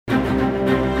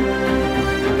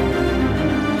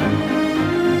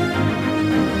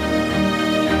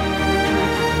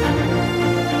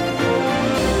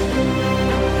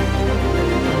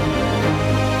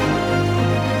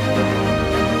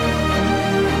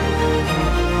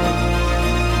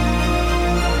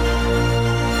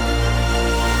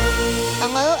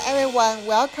everyone,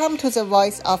 welcome to the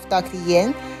Voice of Dr.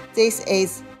 Yan. This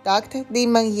is Dr.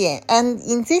 Li-Meng Yan, and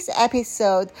in this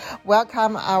episode,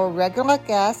 welcome our regular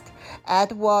guest,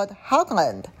 Edward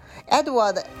Hoagland.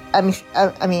 Edward,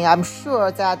 I'm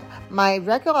sure that my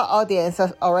regular audience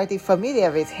is already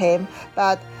familiar with him,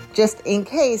 but just in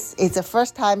case it's the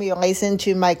first time you listen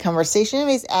to my conversation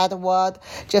with Edward,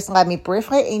 just let me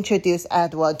briefly introduce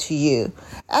Edward to you.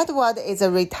 Edward is a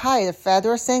retired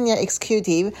federal senior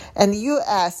executive and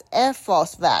U.S. Air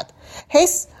Force vet.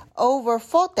 His over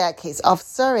 4 decades of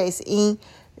service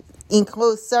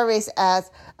includes service as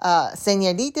a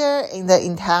senior leader in the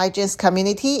intelligence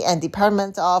community and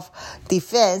Department of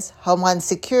Defense, Homeland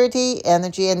Security,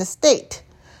 Energy, and State.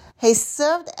 He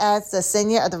served as the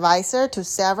senior advisor to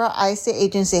several IC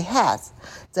agency heads,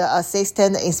 the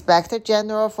Assistant Inspector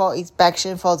General for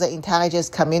Inspection for the Intelligence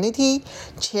Community,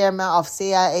 Chairman of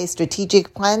CIA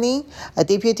Strategic Planning, a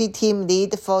Deputy Team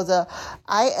Lead for the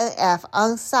INF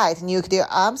on-site nuclear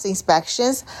arms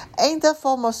inspections in the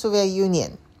former Soviet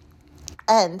Union,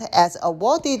 and as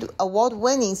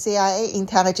award-winning CIA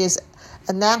intelligence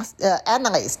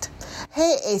analyst. He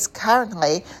is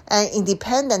currently an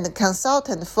independent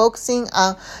consultant focusing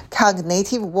on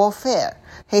cognitive warfare.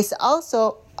 He is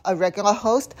also a regular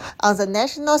host on the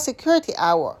National Security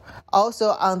Hour, also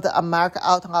on the America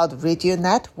Out Loud Radio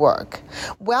Network.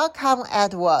 Welcome,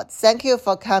 Edward. Thank you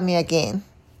for coming again.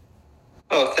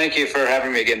 Oh, thank you for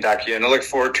having me again, Dr. Yan. I look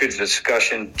forward to the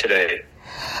discussion today.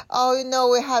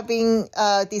 Oh, we have been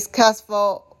discussed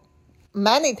for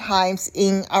many times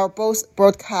in our both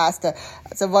broadcast,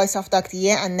 The Voice of Dr.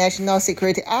 Yan and National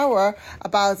Security Hour,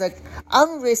 about the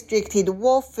unrestricted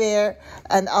warfare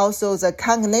and also the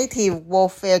cognitive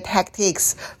warfare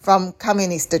tactics from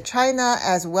Communist China,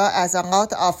 as well as a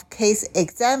lot of case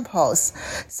examples.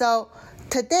 So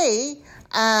today,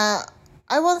 I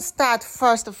want to start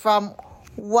first from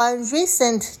one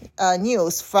recent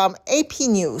news from AP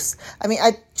News.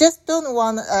 I just don't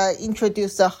want to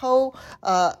introduce the whole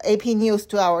AP News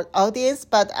to our audience,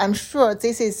 but I'm sure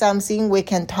this is something we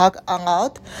can talk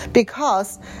about,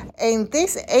 because in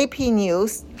this AP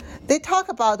News, they talk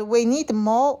about we need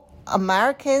more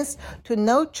Americans to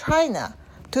know China,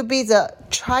 to be the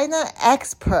China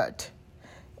expert.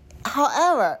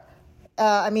 However,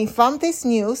 from this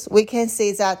news, we can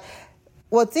see that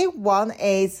what they want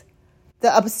is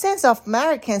the absence of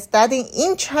Americans studying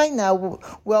in China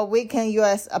will weaken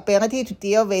U.S. ability to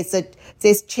deal with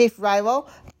this chief rival,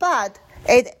 but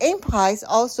it implies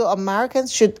also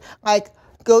Americans should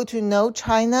go to know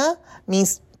China,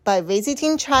 means by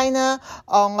visiting China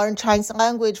or learn Chinese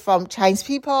language from Chinese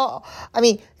people.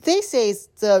 This is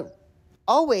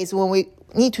always when we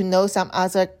need to know some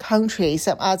other country,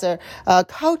 some other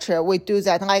culture, we do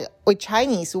that. Like with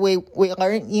Chinese, we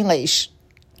learn English.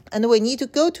 And we need to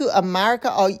go to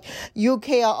America or UK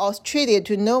or Australia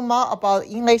to know more about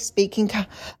English-speaking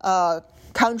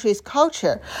countries'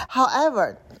 culture.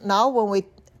 However, now when we're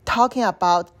talking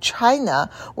about China,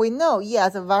 we know,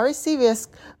 the very serious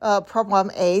problem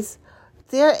is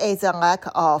there is a lack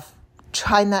of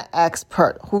China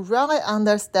expert who really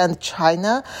understand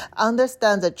China,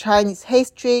 understand the Chinese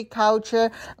history,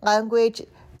 culture, language,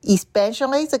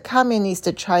 especially the communist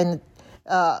China.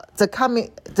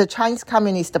 The Chinese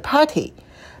Communist Party.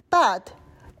 But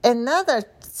another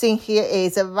thing here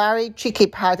is a very tricky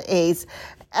part is,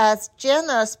 as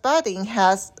General Spalding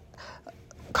has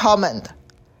commented,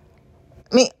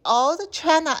 all the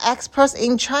China experts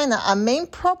in China are main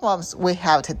problems we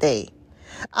have today.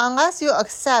 Unless you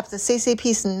accept the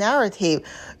CCP's narrative,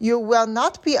 you will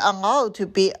not be allowed to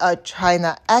be a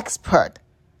China expert.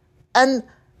 And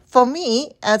for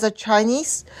me, as a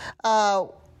Chinese,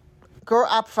 grew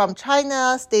up from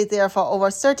China, stayed there for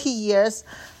over 30 years,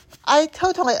 I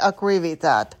totally agree with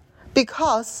that.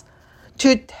 Because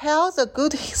to tell the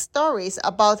good stories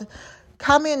about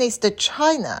communist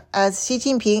China, as Xi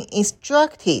Jinping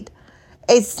instructed,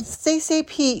 is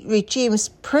CCP regime's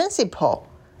principle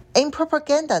in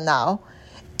propaganda now.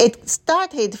 It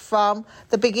started from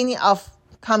the beginning of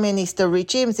communist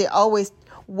regimes. They always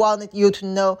wanted you to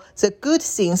know the good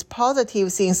things,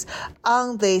 positive things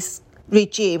on this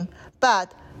regime,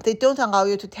 but they don't allow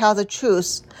you to tell the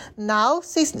truth. Now,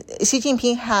 Xi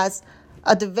Jinping has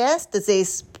advanced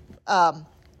these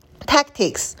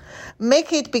tactics,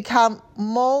 make it become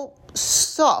more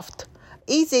soft,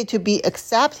 easy to be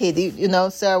accepted.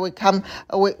 So we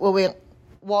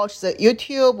watch the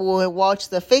YouTube, when we watch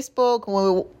the Facebook,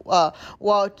 when we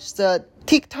watch the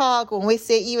TikTok, when we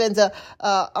see even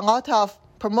a lot of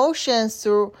promotions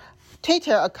through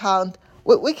Twitter account,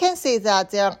 we can see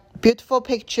that there are beautiful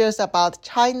pictures about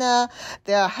China.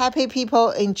 There are happy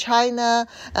people in China.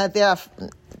 There are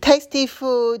tasty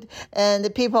food and the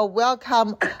people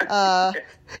welcome.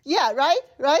 Yeah,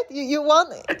 right. You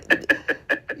want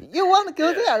to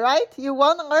go there, right? You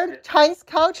want to learn Chinese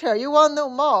culture. You want to know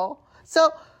more. So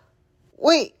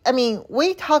we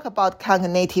talk about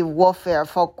cognitive warfare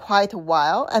for quite a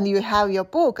while, and you have your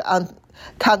book on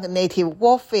cognitive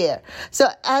warfare. So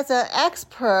as an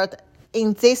expert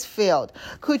in this field,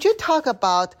 could you talk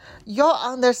about your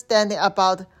understanding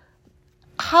about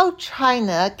how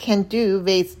China can do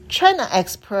with China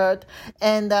expert,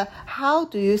 and how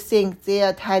do you think they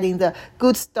are telling the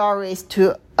good stories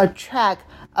to attract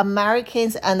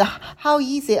Americans, and how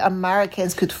easy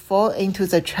Americans could fall into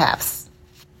the traps?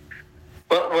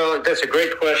 Well, that's a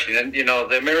great question. And,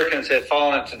 the Americans have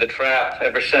fallen into the trap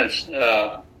ever since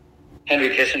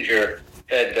Henry Kissinger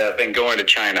had been going to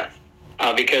China,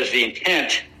 because the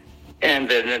intent and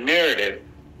the narrative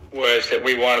was that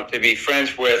we wanted to be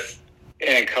friends with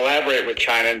and collaborate with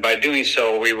China, and by doing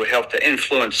so, we would help to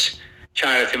influence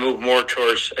China to move more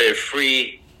towards a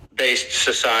free-based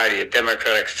society, a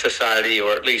democratic society,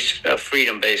 or at least a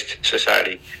freedom-based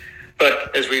society.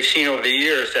 But as we've seen over the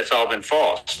years, that's all been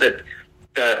false. That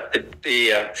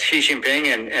the Xi Jinping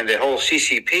and the whole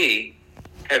CCP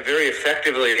have very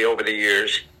effectively over the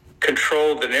years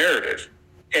controlled the narrative.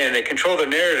 And they control the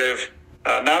narrative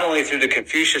not only through the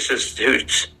Confucius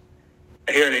Institutes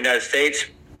here in the United States,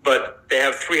 but they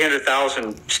have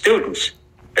 300,000 students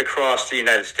across the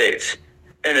United States.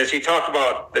 And as you talk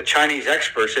about the Chinese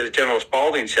experts, as General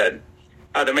Spalding said,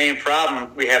 the main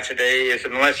problem we have today is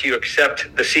unless you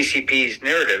accept the CCP's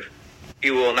narrative,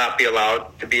 you will not be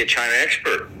allowed to be a China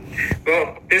expert.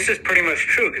 Well, this is pretty much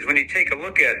true, because when you take a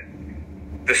look at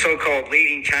the so-called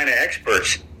leading China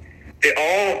experts, they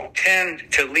all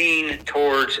tend to lean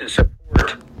towards and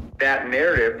support that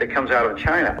narrative that comes out of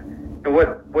China. And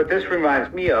what this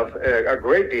reminds me of a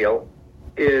great deal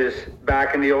is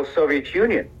back in the old Soviet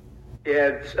Union. You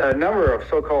had a number of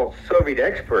so-called Soviet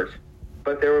experts,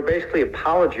 but they were basically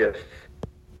apologists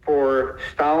for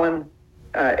Stalin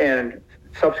and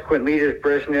subsequent leaders,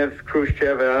 Brezhnev,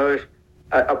 Khrushchev, and others,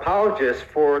 apologists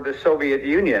for the Soviet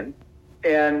Union.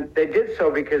 And they did so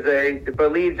because they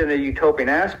believed in a utopian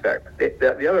aspect.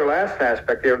 The other last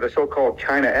aspect there, the so-called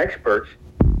China experts,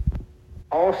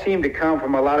 all seem to come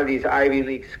from a lot of these Ivy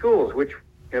League schools, which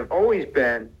have always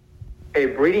been a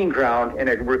breeding ground and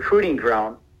a recruiting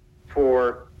ground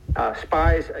for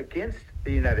spies against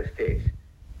the United States.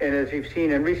 And as you've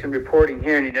seen in recent reporting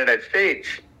here in the United States,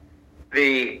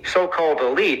 the so-called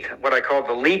elite, what I call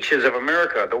the leeches of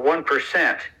America, the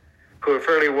 1% who are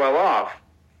fairly well off,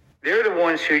 they're the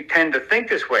ones who tend to think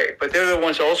this way, but they're the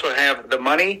ones who also have the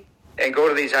money and go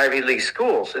to these Ivy League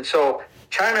schools. And so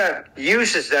China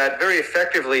uses that very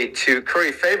effectively to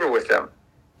curry favor with them.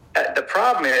 The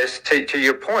problem is, to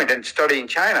your point in studying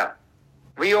China,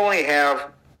 we only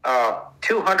have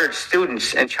 200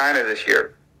 students in China this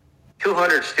year.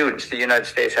 200 students the United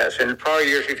States has. In prior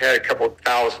years, we've had a couple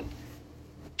thousand.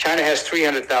 China has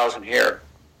 300,000 here.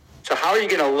 So how are you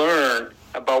going to learn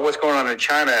about what's going on in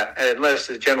China unless,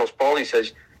 as General Spalding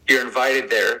says, you're invited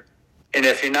there? And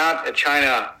if you're not a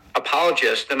China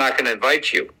apologist, they're not going to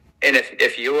invite you. And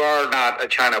if you are not a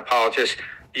China apologist,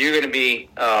 you're going to be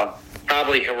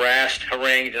probably harassed,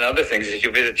 harangued, and other things as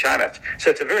you visit China. So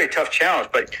it's a very tough challenge.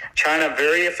 But China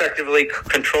very effectively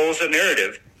controls the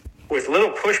narrative with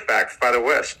little pushback by the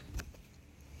West.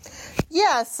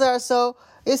 Yes, sir. So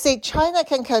you see, China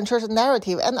can control the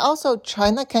narrative, and also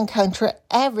China can control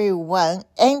everyone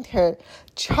enter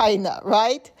China,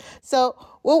 right? So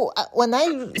when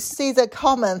I see the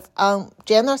comments on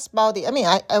General Spalding,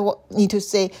 I need to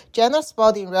say General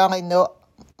Spalding really know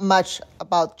much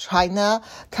about China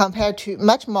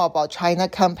much more about China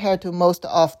compared to most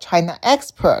of China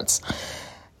experts.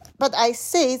 But I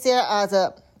see there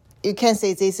are you can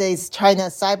say this is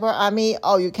China's cyber army,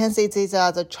 or you can say these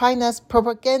are the China's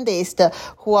propagandists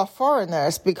who are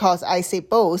foreigners, because I see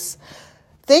both.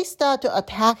 They start to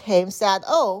attack him, said,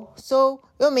 so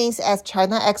it means as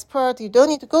China expert, you don't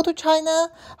need to go to China?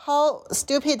 How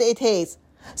stupid it is.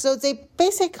 So they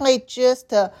basically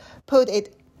just put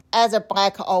it as a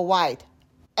black or white.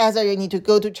 Either you need to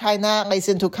go to China,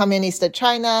 listen to communist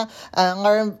China,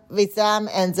 learn with them,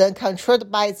 and then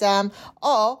controlled by them,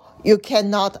 or you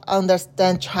cannot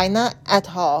understand China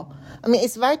at all.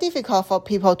 It's very difficult for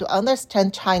people to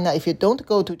understand China if you don't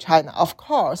go to China, of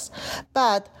course.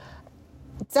 But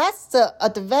that's the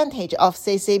advantage of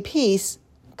CCP's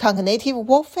cognitive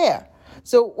warfare.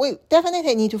 So we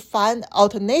definitely need to find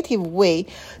alternative way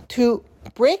to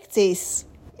break this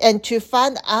and to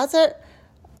find other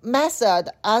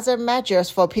measures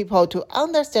for people to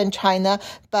understand China,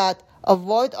 but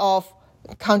avoid of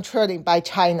controlling by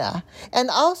China. And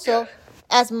also,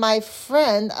 as my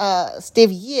friend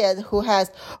Steve Yan, who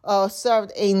has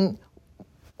served in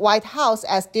White House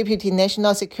as Deputy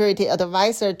National Security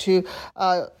Advisor to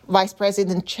Vice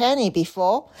President Cheney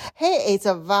before, he is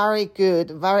a very good,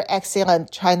 very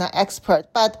excellent China expert.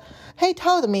 But he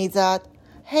told me that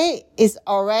he is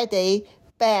already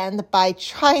banned by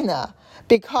China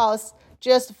because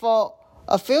just for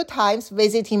a few times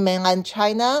visiting mainland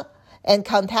China and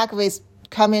contact with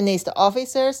communist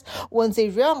officers, when they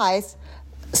realize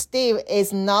Steve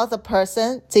is not the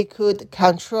person they could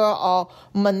control or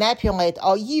manipulate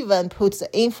or even put the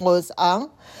influence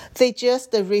on, they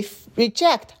just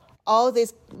reject all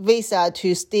this visa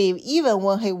to Steve, even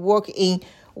when he worked in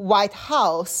White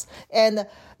House. And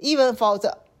even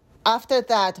after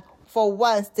that, for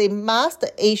once, they must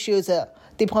issue the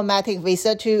diplomatic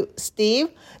visa to Steve.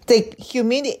 They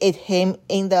humiliate him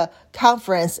in the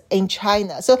conference in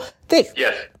China. So this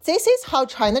is how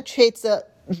China treats the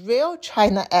real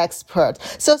China expert.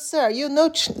 So, sir, you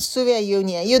know Soviet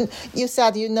Union. You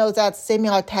said you know that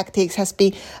similar tactics has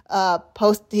been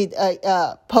posted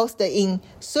in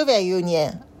Soviet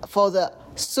Union for the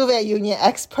Soviet Union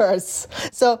experts.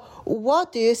 So,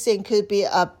 what do you think could be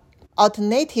a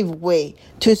alternative way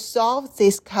to solve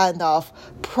this kind of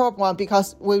problem?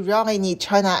 Because we really need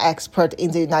China expert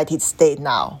in the United States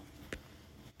now.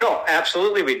 No,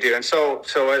 absolutely we do. And so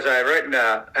as I write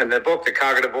in the book, The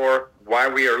Cognitive War, Why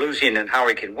We Are Losing and How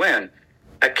We Can Win,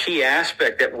 a key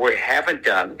aspect that we haven't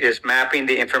done is mapping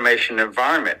the information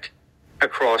environment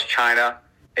across China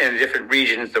and different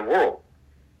regions of the world.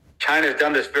 China has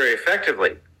done this very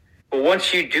effectively. But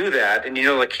once you do that, and you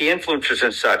know the key influencers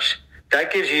and such,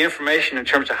 that gives you information in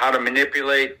terms of how to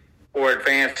manipulate or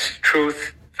advance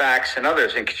truth, facts, and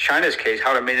others. In China's case,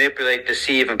 how to manipulate,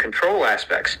 deceive, and control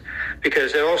aspects.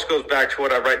 Because it also goes back to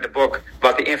what I write in the book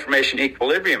about the information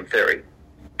equilibrium theory.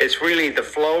 It's really the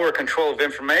flow or control of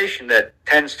information that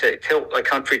tends to tilt a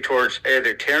country towards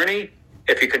either tyranny,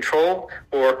 if you control,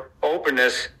 or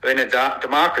openness in a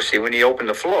democracy when you open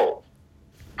the flow.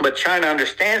 But China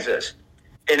understands this.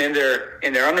 And in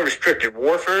their unrestricted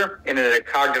warfare and in their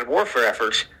cognitive warfare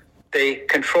efforts, they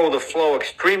control the flow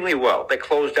extremely well. They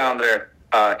close down their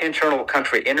internal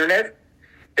country internet.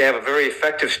 They have a very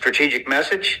effective strategic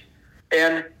message.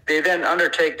 And they then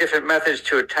undertake different methods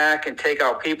to attack and take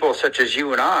out people such as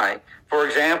you and I. For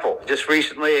example, just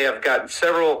recently I've gotten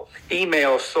several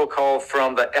emails, so-called,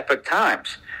 from the Epoch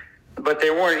Times. But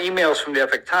they weren't emails from the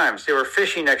Epoch Times. They were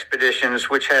phishing expeditions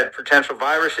which had potential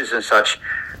viruses and such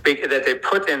that they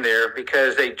put in there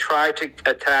because they try to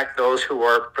attack those who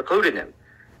are precluded in.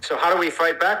 So how do we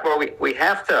fight back? Well, we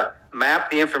have to map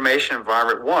the information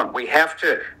environment. One, we have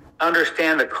to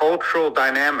understand the cultural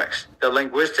dynamics, the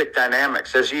linguistic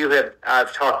dynamics, as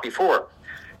I've talked before.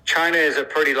 China is a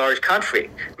pretty large country,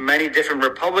 many different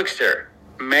republics there,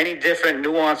 many different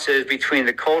nuances between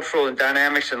the cultural and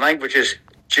dynamics and languages,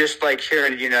 just like here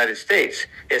in the United States.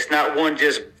 It's not one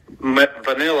just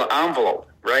vanilla envelope,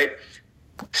 right?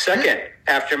 Second,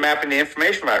 after mapping the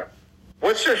information environment,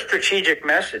 what's their strategic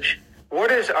message? What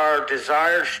is our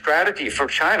desired strategy for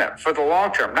China for the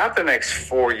long term? Not the next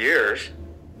 4 years,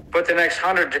 but the next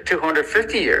 100 to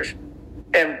 250 years.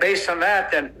 And based on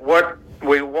that, then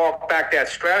we walk back that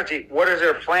strategy. What is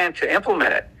their plan to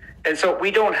implement it? And so we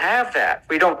don't have that.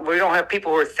 We don't have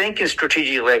people who are thinking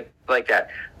strategically like that,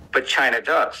 but China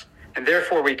does. And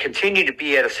therefore, we continue to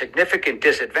be at a significant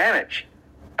disadvantage.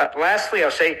 Lastly, I'll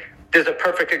say there's a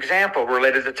perfect example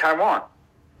related to Taiwan.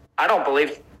 I don't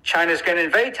believe China's going to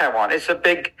invade Taiwan. It's a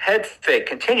big head fake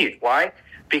continued. Why?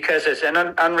 Because it's an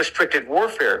unrestricted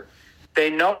warfare. They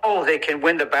know they can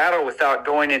win the battle without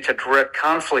going into direct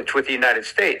conflict with the United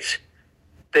States.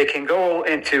 They can go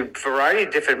into a variety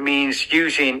of different means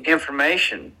using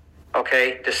information,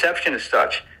 deception and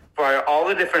such, via all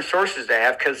the different sources they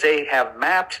have, because they have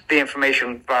mapped the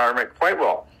information environment quite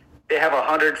well. They have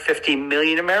 150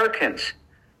 million Americans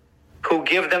who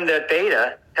give them that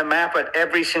data to map it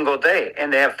every single day.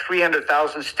 And they have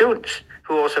 300,000 students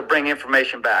who also bring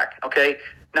information back,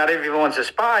 Not everyone's a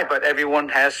spy, but everyone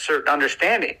has certain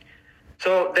understanding.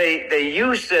 So they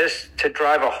use this to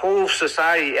drive a whole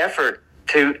society effort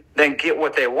to then get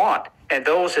what they want. And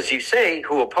those, as you say,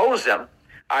 who oppose them,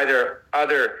 either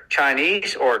other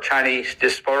Chinese or Chinese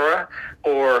diaspora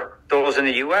or those in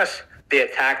the U.S., they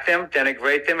attack them,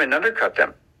 denigrate them, and undercut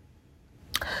them.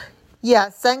 Yeah,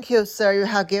 thank you, sir. You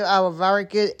have given our very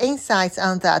good insights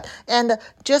on that. And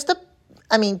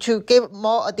to give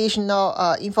more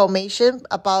additional information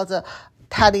about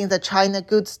telling the China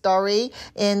good story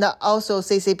and also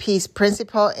CCP's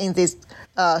principle in this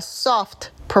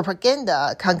soft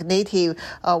propaganda, cognitive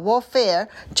warfare.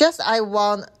 Just I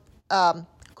want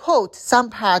quote some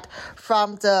part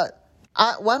from the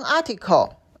one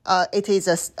article. It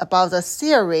is about the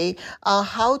theory on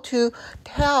how to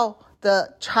tell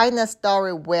the China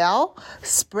story well,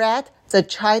 spread the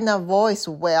China voice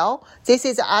well. This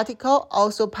is an article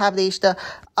also published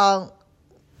on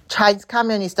Chinese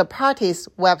Communist Party's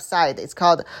website. It's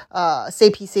called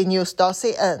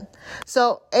cpcnews.cn.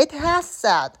 So it has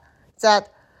said that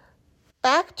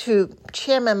back to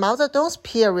Chairman Mao Zedong's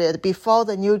period before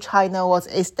the new China was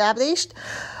established,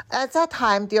 at that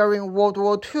time during World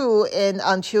War II and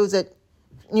until the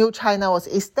new China was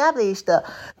established,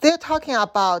 they're talking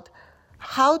about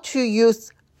how to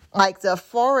use like the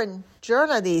foreign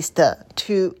journalists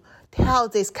to tell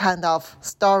this kind of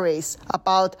stories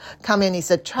about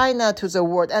communist China to the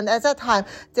world. And at that time,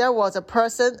 there was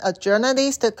a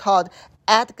journalist called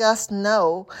Edgar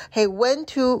Snow. He went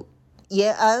to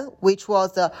Yan, which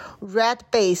was the red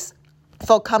base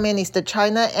for communist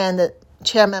China and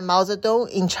Chairman Mao Zedong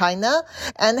in China.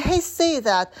 And he see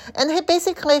that, and he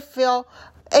basically feel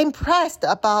impressed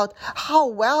about how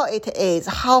well it is,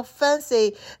 how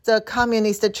fancy the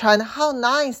communist China, how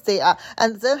nice they are.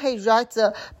 And then he writes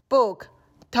a book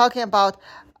talking about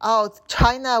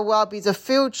China will be the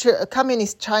future,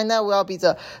 communist China will be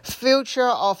the future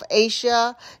of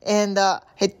Asia. And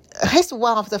his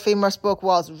one of the famous book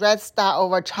was Red Star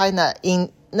over China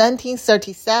in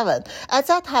 1937. At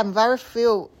that time, very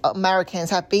few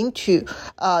Americans have been to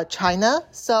China,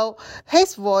 so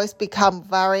his voice become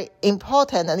very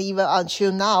important, and even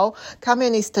until now,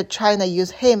 communist China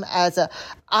use him as an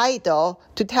idol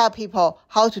to tell people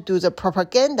how to do the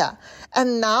propaganda.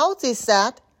 And now they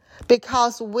said,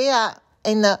 because we are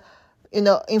in the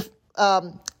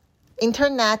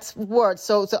internet world,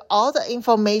 so all the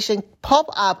information pop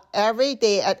up every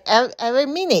day at every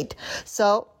minute.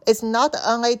 So it's not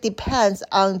only depends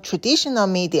on traditional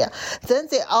media, then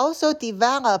they also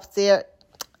develop their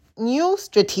new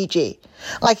strategy.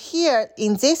 Like here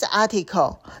in this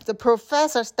article, the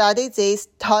professor studied this,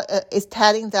 is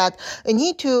telling that you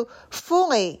need to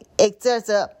fully exert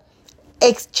the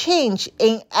exchange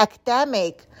in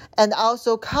academic and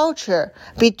also culture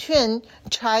between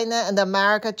China and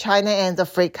America, China and the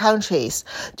free countries,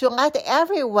 to let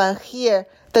everyone hear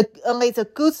only the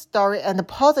good story and the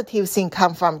positive thing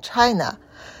come from China.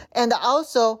 And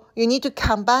also, you need to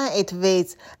combine it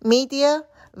with media,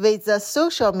 with the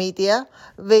social media,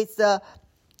 with the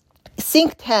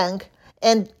think tank,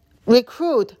 and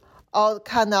recruit all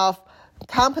kind of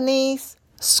companies,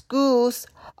 schools,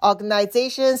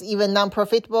 organizations, even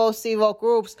non-profitable civil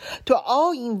groups to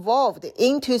all involved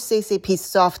into CCP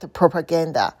soft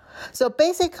propaganda. So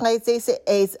basically, this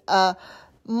is a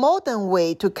modern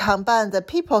way to combine the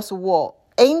people's war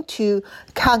into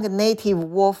cognitive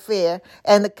warfare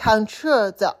and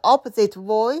control the opposite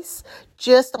voice,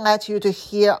 just let you to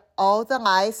hear all the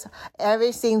lies,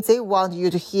 everything they want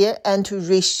you to hear, and to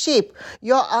reshape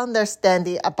your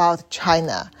understanding about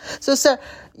China. So, sir,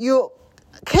 you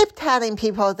keep telling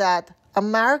people that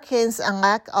Americans'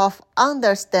 lack of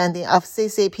understanding of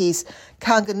CCP's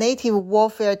cognitive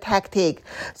warfare tactic.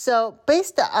 So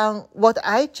based on what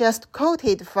I just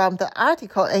quoted from the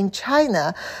article in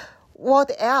China,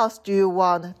 what else do you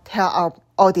want to tell our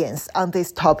audience on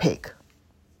this topic?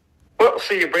 Well,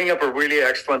 so you bring up a really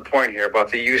excellent point here about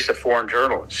the use of foreign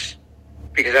journalists,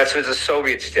 because that's what the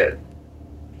Soviets did.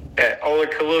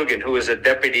 Oleg Kalugin, who was a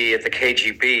deputy at the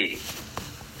KGB,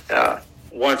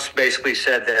 once basically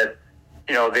said that,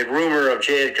 the rumor of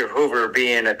J. Edgar Hoover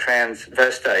being a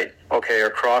transvestite, or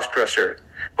cross-dresser,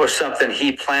 was something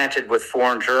he planted with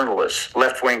foreign journalists,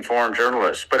 left-wing foreign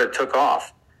journalists, but it took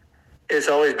off. It's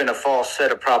always been a false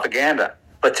set of propaganda.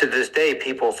 But to this day,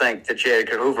 people think that J.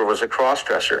 Edgar Hoover was a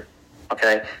cross-dresser,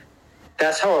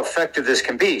 That's how effective this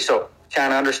can be. So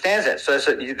China understands that. So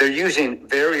they're using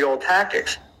very old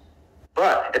tactics.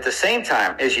 But at the same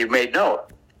time, as you made note,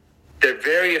 they're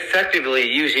very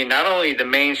effectively using not only the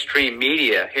mainstream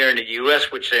media here in the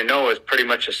U.S., which they know is pretty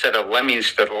much a set of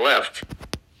lemmings to the left,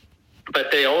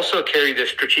 but they also carry the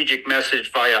strategic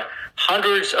message via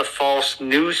hundreds of false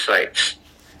news sites,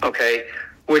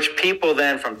 which people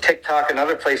then from TikTok and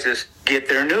other places get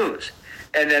their news.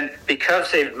 And then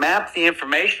because they've mapped the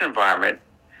information environment,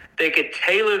 they could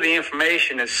tailor the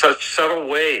information in such subtle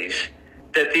ways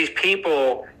that these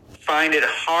people find it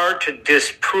hard to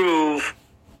disprove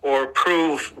or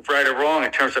prove right or wrong in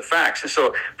terms of facts. And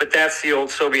so, but that's the old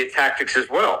Soviet tactics as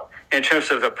well, in terms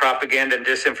of the propaganda and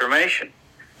disinformation.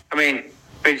 When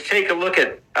you take a look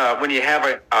at when you have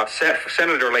a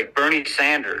senator like Bernie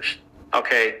Sanders,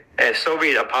 a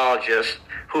Soviet apologist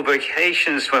who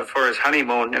vacations for his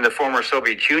honeymoon in the former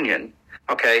Soviet Union,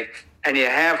 okay, and you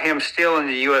have him still in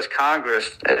the U.S.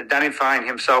 Congress identifying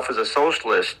himself as a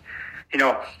socialist,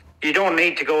 you don't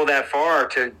need to go that far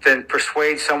to then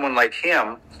persuade someone like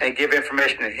him and give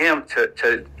information to him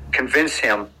to convince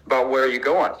him about where you're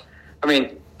going. I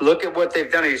mean, look at what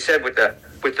they've done, as you said, with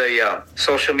the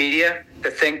social media,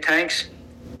 the think tanks,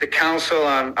 the Council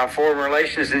on Foreign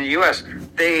Relations in the U.S.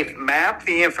 They've mapped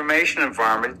the information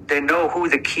environment. They know who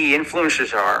the key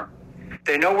influencers are.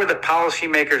 They know where the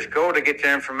policymakers go to get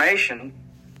their information.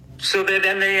 So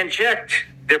then they inject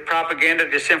their propaganda,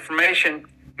 disinformation,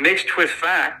 mixed with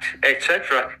fact,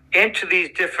 etc., into these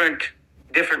different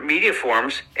media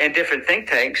forms and different think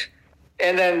tanks.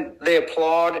 And then they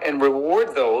applaud and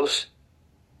reward those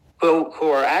who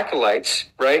are acolytes,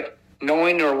 right?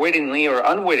 Knowing or wittingly or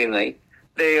unwittingly,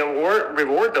 they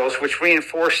reward those, which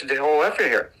reinforces the whole effort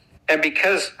here. And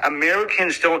because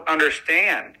Americans don't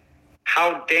understand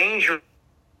how dangerous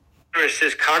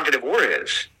this cognitive war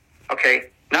is,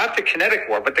 okay, not the kinetic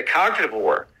war, but the cognitive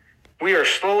war, we are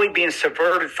slowly being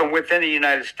subverted from within the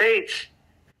United States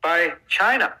by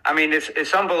China. I mean,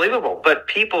 it's unbelievable, but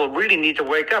people really need to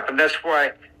wake up. And that's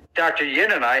why Dr.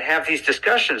 Yan and I have these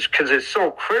discussions, because it's so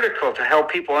critical to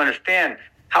help people understand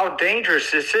how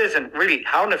dangerous this is and really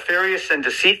how nefarious and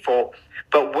deceitful,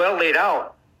 but well laid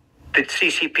out, the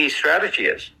CCP strategy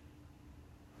is.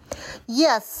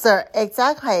 Yes, sir,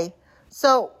 exactly.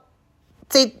 So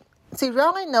they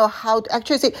really know how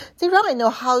to, they really know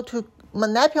how to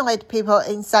manipulate people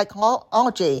in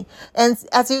psychology. And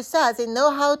as you said, they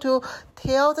know how to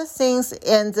tell the things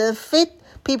and then fit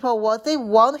people what they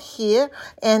want to hear,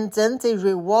 and then they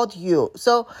reward you.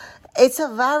 So it's a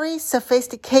very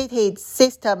sophisticated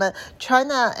system.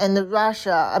 China and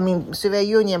Russia, Soviet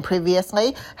Union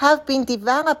previously, have been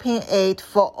developing it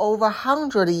for over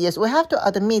 100 years. We have to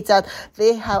admit that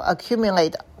they have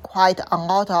accumulated quite a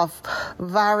lot of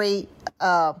very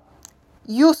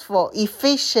useful,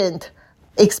 efficient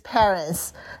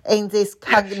experience in this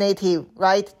cognitive,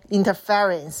 right,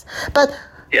 interference. But,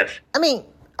 yes,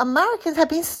 Americans have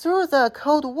been through the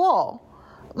Cold War.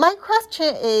 My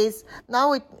question is,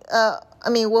 now when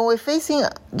we're facing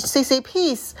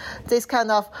CCPs, this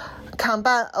kind of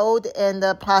combine old and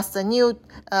plus the new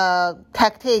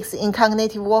tactics in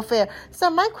cognitive warfare. So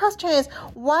my question is,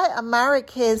 why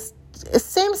Americans, it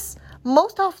seems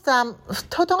most of them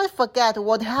totally forget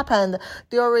what happened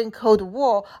during Cold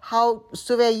War, how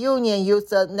Soviet Union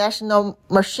used the national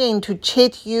machine to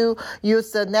cheat you,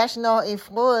 used the national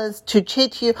influence to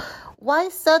cheat you. Why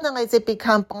suddenly they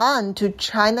become blind to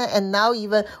China? And now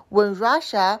even when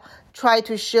Russia try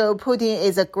to show Putin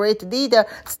is a great leader,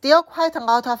 still quite a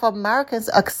lot of Americans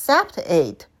accept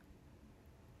it.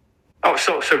 Oh,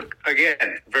 so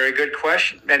again, very good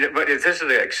question. But this is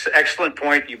an excellent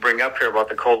point you bring up here about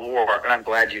the Cold War, and I'm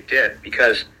glad you did,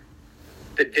 because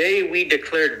the day we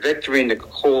declared victory in the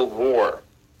Cold War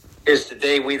is the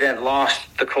day we then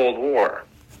lost the Cold War.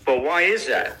 But why is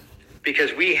that?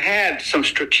 Because we had some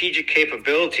strategic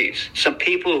capabilities, some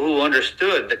people who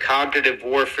understood the cognitive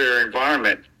warfare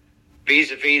environment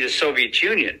vis-a-vis the Soviet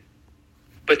Union.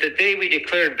 But the day we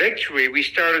declared victory, we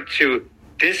started to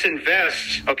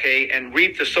disinvest, and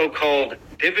reap the so-called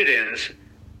dividends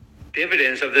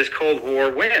of this Cold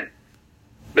War win.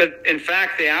 But in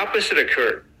fact, the opposite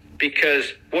occurred,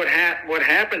 because what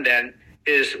happened then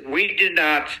is we did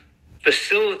not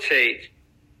facilitate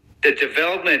the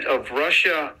development of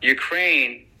Russia,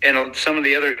 Ukraine, and some of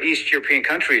the other East European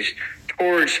countries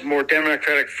towards more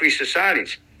democratic free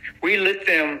societies. We let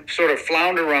them sort of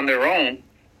flounder on their own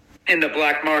in the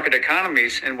black market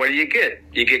economies, and what do? You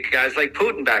get guys like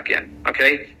Putin back in,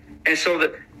 okay? And so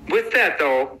with that,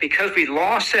 though, because we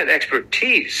lost that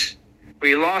expertise,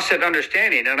 we lost that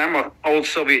understanding, and I'm an old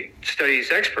Soviet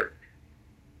studies expert,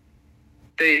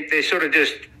 they sort of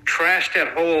just trashed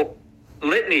that whole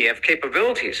litany of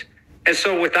capabilities. And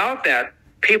so without that,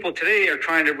 people today are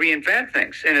trying to reinvent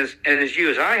things. And as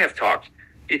you as I have talked,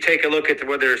 you take a look at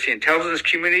whether it's the intelligence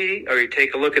community or you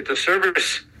take a look at the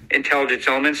service intelligence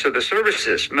elements of the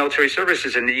services, military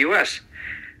services in the U.S.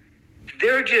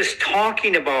 They're just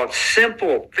talking about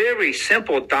very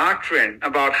simple doctrine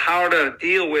about how to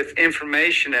deal with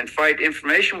information and fight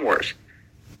information wars.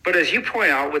 But as you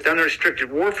point out, with unrestricted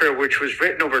warfare, which was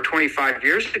written over 25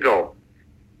 years ago,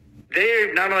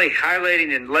 they're not only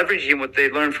highlighting and leveraging what they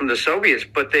learned from the Soviets,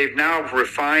 but they've now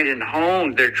refined and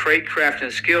honed their tradecraft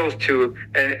and skills to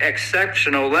an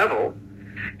exceptional level.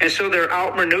 And so they're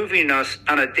outmaneuvering us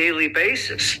on a daily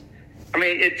basis.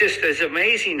 It just is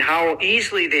amazing how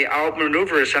easily they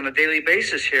outmaneuver us on a daily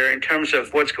basis here in terms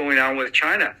of what's going on with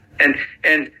China.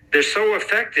 And they're so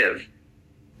effective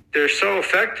They're so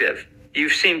effective.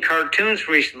 You've seen cartoons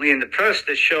recently in the press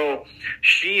that show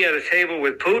Xi at a table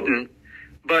with Putin,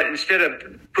 but instead of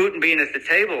Putin being at the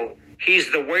table,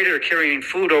 he's the waiter carrying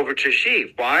food over to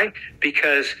Xi. Why?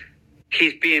 Because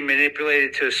he's being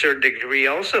manipulated to a certain degree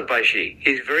also by Xi.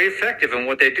 He's very effective in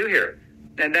what they do here.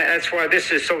 And that's why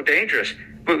this is so dangerous.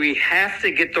 But we have to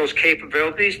get those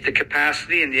capabilities, the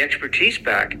capacity, and the expertise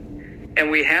back. And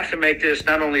we have to make this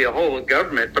not only a whole of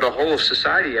government, but a whole of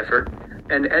society effort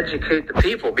and educate the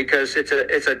people, because it's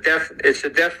a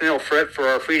death knell threat for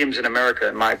our freedoms in America,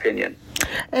 in my opinion.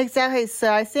 Exactly.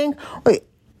 So I think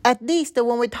at least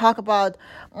when we talk about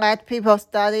let people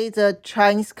study the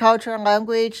Chinese culture and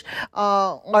language,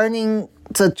 learning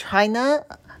the China,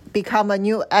 become a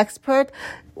new expert,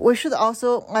 we should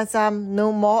also let them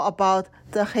know more about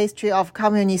the history of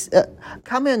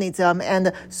communism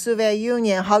and Soviet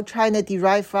Union, how China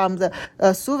derived from the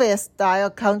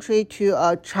Soviet-style country to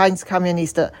a Chinese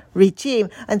communist regime.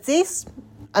 And this,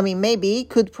 maybe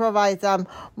could provide them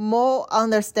more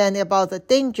understanding about the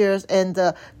dangers and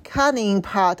the cunning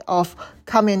part of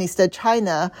communist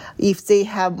China if they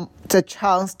have the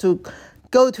chance to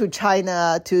go to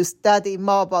China to study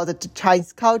more about the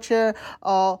Chinese culture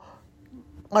or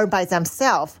learn by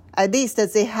themselves. At least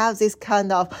they have this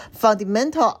kind of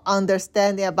fundamental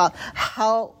understanding about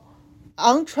how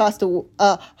untrustworthy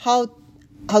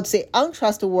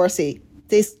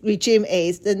this regime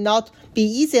is, and not be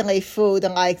easily fooled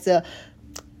like the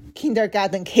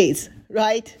kindergarten kids,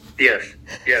 right? Yes.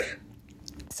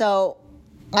 So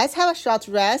let's have a short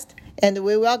rest, and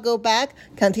we will go back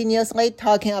continuously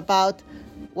talking about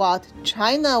what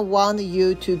China wants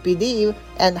you to believe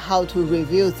and how to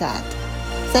review that.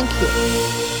 Thank you.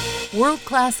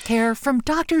 World-class care from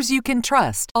doctors you can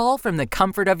trust, all from the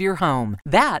comfort of your home.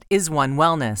 That is One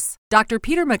Wellness. Dr.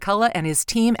 Peter McCullough and his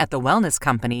team at The Wellness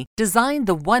Company designed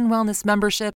the One Wellness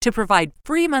membership to provide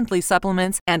free monthly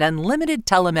supplements and unlimited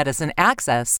telemedicine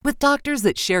access with doctors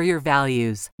that share your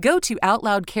values. Go to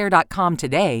OutLoudCare.com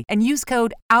today and use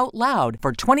code OUTLOUD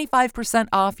for 25%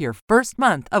 off your first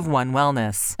month of One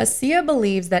Wellness. ASEA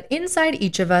believes that inside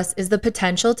each of us is the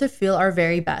potential to feel our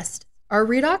very best. Our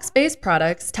redox-based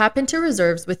products tap into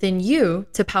reserves within you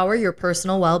to power your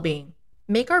personal well-being.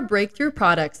 Make our breakthrough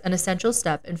products an essential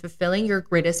step in fulfilling your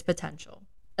greatest potential.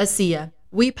 ASEA,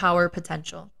 we power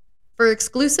potential. For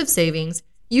exclusive savings,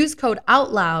 use code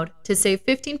OUTLOUD to save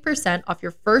 15% off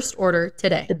your first order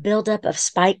today. The buildup of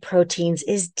spike proteins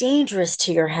is dangerous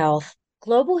to your health.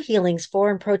 Global Healing's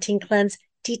Foreign Protein Cleanse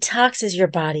detoxes your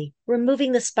body,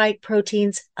 removing the spike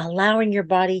proteins, allowing your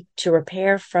body to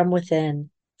repair from within.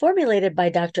 Formulated by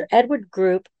Dr. Edward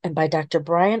Group and by Dr.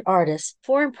 Brian Ardis,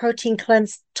 Foreign Protein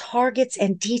Cleanse targets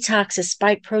and detoxes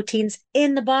spike proteins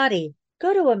in the body.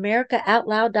 Go to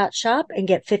AmericaOutloud.shop and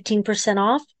get 15%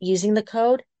 off using the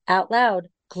code OUTLOUD.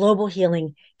 Global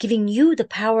Healing, giving you the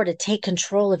power to take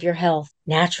control of your health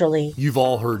naturally. You've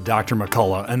all heard Dr.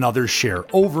 McCullough and others share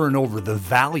over and over the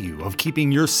value of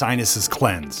keeping your sinuses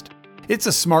cleansed. It's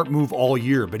a smart move all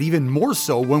year, but even more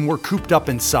so when we're cooped up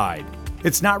inside.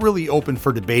 It's not really open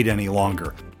for debate any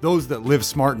longer. Those that live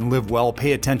smart and live well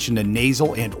pay attention to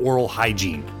nasal and oral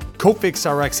hygiene. Cofix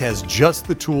RX has just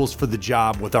the tools for the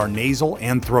job with our nasal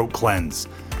and throat cleanse.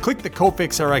 Click the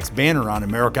Cofix RX banner on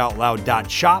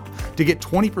AmericaOutloud.shop to get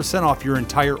 20% off your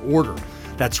entire order.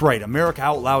 That's right,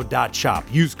 AmericaOutloud.shop.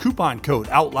 Use coupon code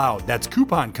OUTLOUD. That's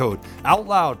coupon code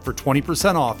OUTLOUD for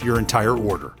 20% off your entire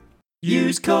order.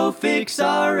 Use Cofix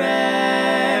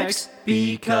RX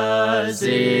because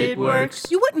it works.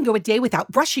 You wouldn't go a day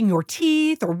without brushing your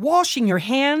teeth or washing your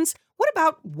hands. What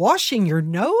about washing your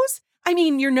nose?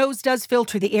 Your nose does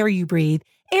filter the air you breathe,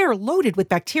 air loaded with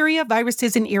bacteria,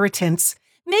 viruses, and irritants.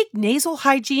 Make nasal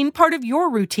hygiene part of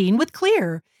your routine with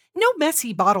Xlear. No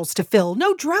messy bottles to fill,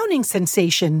 no drowning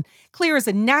sensation. Xlear is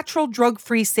a natural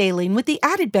drug-free saline with the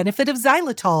added benefit of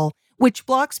xylitol, which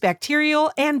blocks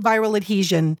bacterial and viral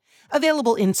adhesion.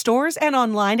 Available in stores and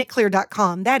online at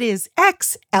Xlear.com. That is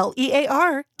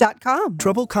XLEAR.com.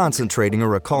 Trouble concentrating or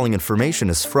recalling information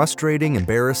is frustrating,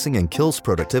 embarrassing, and kills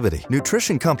productivity.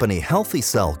 Nutrition company Healthy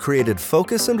Cell created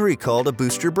Focus and Recall to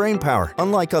boost your brain power.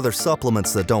 Unlike other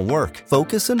supplements that don't work,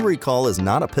 Focus and Recall is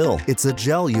not a pill. It's a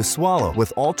gel you swallow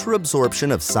with ultra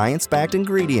absorption of science-backed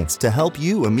ingredients to help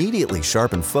you immediately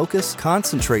sharpen focus,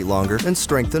 concentrate longer, and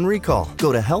strengthen recall.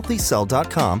 Go to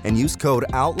healthycell.com and use code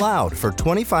OUTLOUD for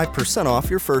 25% off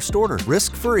your first order.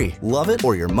 Risk-free. Love it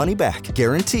or your money back.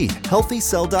 Guaranteed.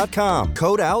 HealthyCell.com.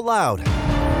 Code OUTLOUD.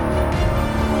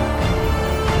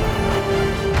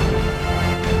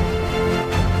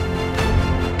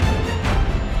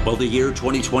 Well, the year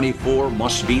 2024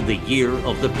 must be the year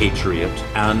of the Patriot,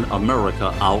 and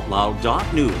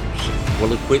AmericaOutloud.news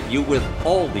will equip you with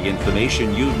all the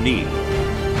information you need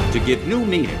to give new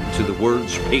meaning to the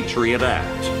words Patriot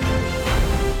Act.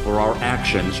 For our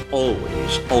actions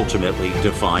always ultimately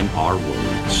define our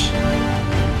words.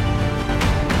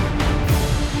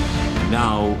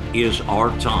 Now is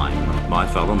our time, my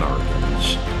fellow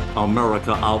Americans.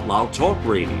 America Out Loud Talk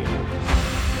Radio.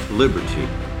 Liberty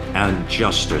and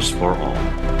justice for all.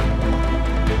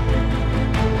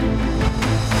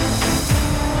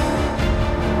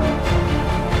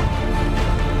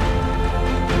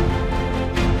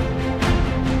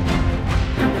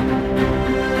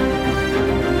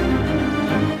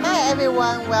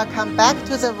 Welcome back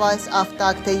to the Voice of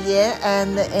Dr. Yan.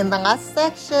 And in the last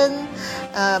section,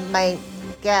 my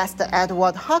guest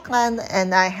Edward Hoagland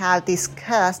and I have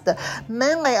discussed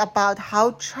mainly about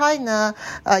how China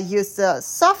uses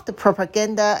soft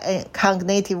propaganda and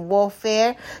cognitive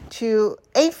warfare to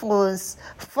influence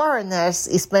foreigners,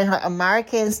 especially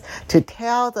Americans, to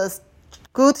tell the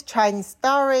good Chinese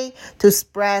story, to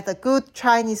spread the good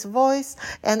Chinese voice.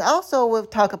 And also we'll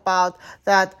talk about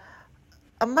that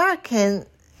there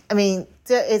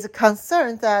is a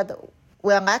concern that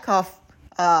we are lack of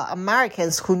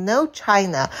Americans who know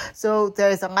China. So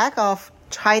there is a lack of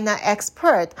China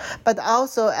expert. But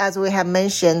also, as we have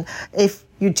mentioned, if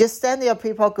you just send your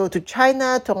people go to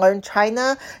China to learn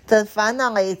China, then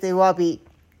finally they will be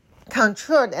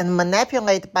controlled and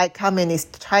manipulated by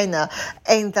communist China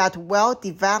in that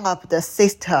well-developed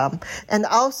system. And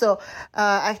also,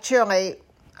 actually,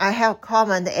 I have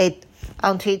commented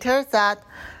on Twitter that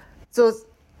those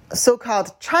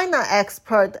so-called China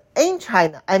expert in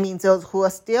China, those who are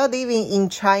still living in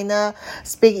China,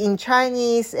 speak in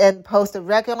Chinese and post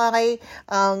regularly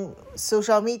on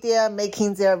social media,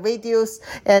 making their videos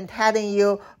and telling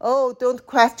you, oh, don't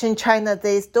question China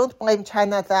this, don't blame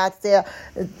China that.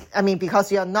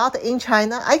 Because you're not in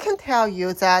China. I can tell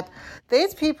you that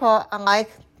these people are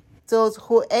like those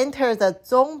who enter the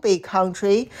zombie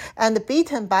country and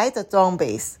beaten by the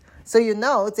zombies. So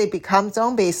they become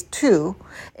zombies too.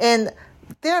 And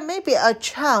there may be a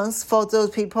chance for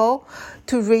those people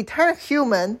to return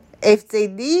human if they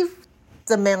leave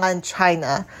the mainland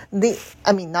China.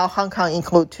 Now Hong Kong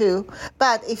include too.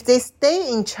 But if they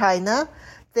stay in China,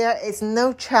 there is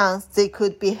no chance they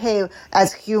could behave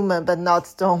as human but not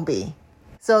zombie.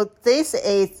 So this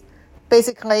is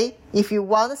basically, if you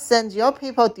want to send your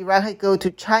people directly go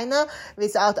to China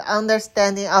without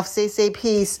understanding of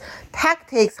CCP's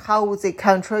tactics, how would they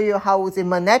control you, how would they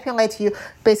manipulate you,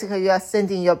 basically you are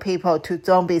sending your people to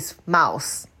zombies'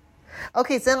 mouths.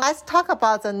 Okay, then let's talk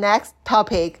about the next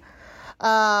topic.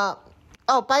 By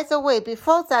the way,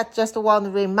 before that, just want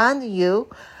to remind you,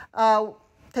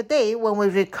 today when we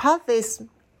record this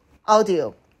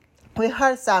audio, we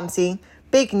heard something,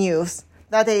 big news.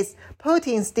 That is,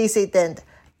 Putin's dissident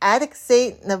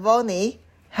Alexei Navalny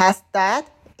has died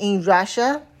in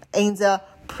Russia in the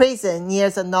prison near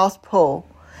the North Pole.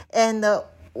 And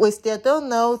we still don't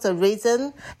know the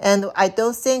reason, and I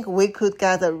don't think we could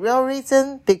get the real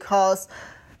reason because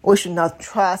we should not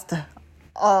trust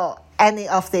any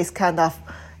of this kind of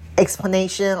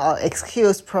explanation or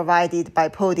excuse provided by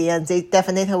Putin. And they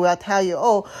definitely will tell you,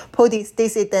 Putin's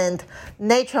dissident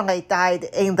naturally died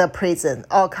in the prison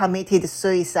or committed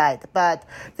suicide. But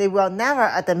they will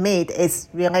never admit it's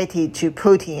related to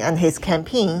Putin and his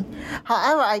campaign.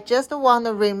 However, I just want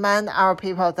to remind our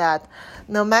people that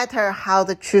no matter how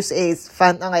the truth is,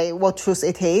 finally what truth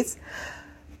it is,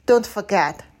 don't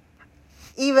forget,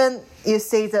 even you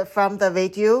see that from the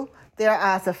video, there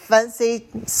are the fancy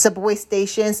subway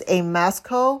stations in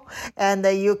Moscow, and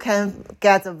you can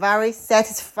get a very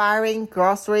satisfying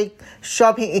grocery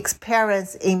shopping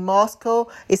experience in Moscow,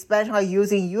 especially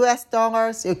using US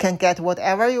dollars. You can get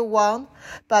whatever you want.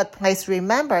 But please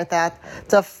remember that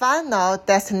the final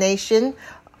destination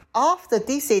of the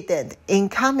dissident in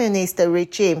communist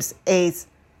regimes is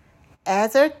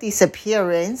either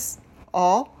disappearance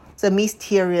or the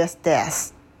mysterious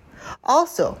death.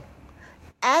 Also,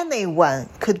 anyone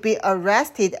could be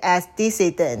arrested as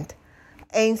dissident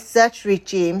in such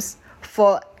regimes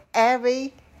for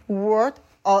every word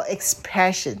or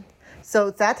expression.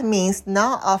 So that means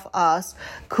none of us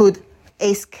could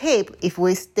escape if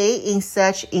we stay in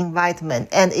such environment.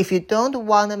 And if you don't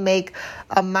want to make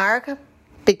America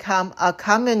become a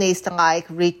communist-like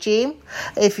regime,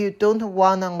 if you don't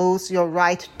want to lose your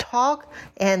right to talk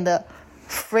and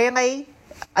freely,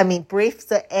 breathe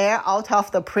the air out of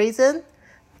the prison,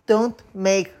 don't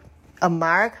make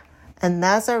America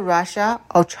another Russia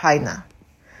or China.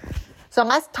 So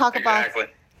let's talk about...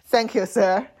 Thank you,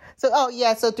 sir.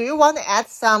 So do you want to add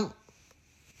some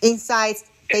insights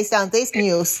based on this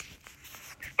news?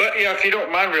 But if you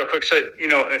don't mind real quick, so,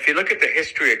 if you look at the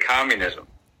history of communism,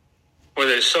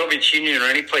 whether it's Soviet Union or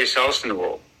any place else in the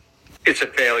world, it's a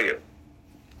failure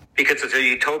because it's a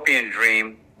utopian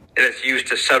dream and it's used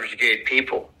to subjugate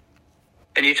people.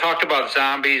 And you talked about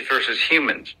zombies versus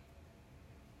humans.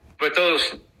 But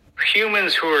those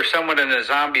humans who are somewhat in a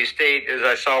zombie state, as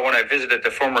I saw when I visited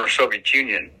the former Soviet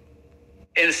Union,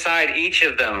 inside each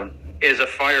of them is a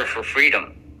fire for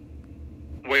freedom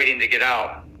waiting to get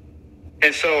out.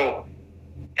 And so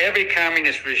every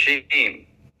communist regime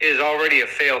is already a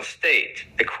failed state.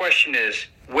 The question is,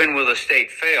 when will the state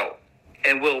fail?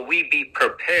 And will we be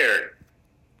prepared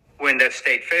when that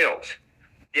state fails?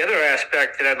 The other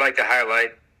aspect that I'd like to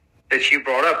highlight that you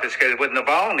brought up is because with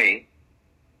Navalny,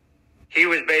 he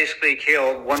was basically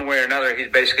killed one way or another. He's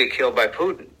basically killed by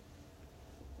Putin.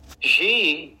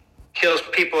 Xi kills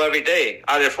people every day,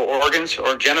 either for organs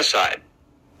or genocide.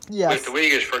 Yes. With the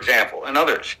Uyghurs, for example, and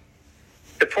others.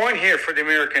 The point here for the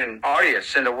American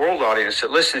audience and the world audience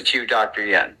that listens to you, Dr.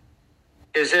 Yan,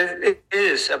 is that it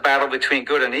is a battle between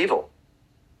good and evil.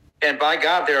 And by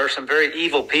God, there are some very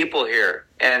evil people here,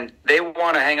 and they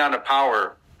want to hang on to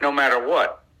power no matter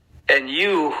what. And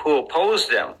you who oppose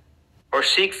them or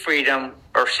seek freedom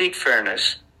or seek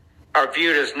fairness are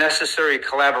viewed as necessary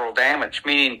collateral damage,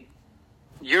 meaning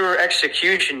your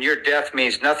execution, your death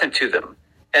means nothing to them.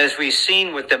 As we've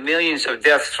seen with the millions of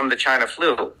deaths from the China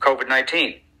flu,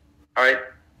 COVID-19, all right?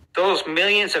 Those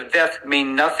millions of deaths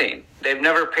mean nothing. They've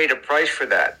never paid a price for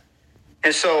that.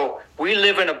 And so we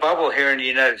live in a bubble here in the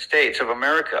United States of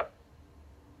America.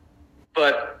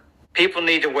 But people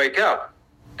need to wake up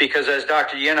because, as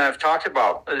Dr. Yan and I have talked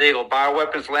about, illegal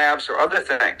bioweapons labs or other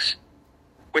things,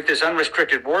 with this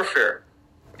unrestricted warfare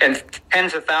and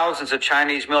tens of thousands of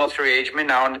Chinese military-age men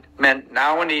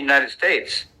now in the United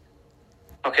States,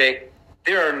 okay,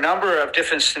 there are a number of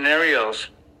different scenarios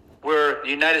where the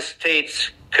United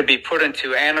States could be put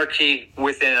into anarchy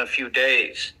within a few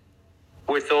days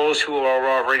with those who are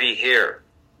already here.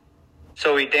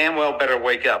 So we damn well better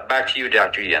wake up. Back to you,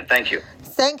 Dr. Yan. Thank you.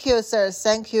 Thank you, sir.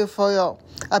 Thank you for your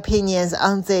opinions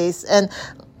on this. And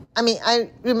I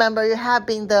remember you have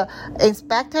been the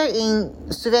inspector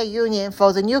in Soviet Union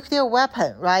for the nuclear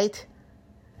weapon, right?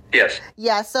 Yes.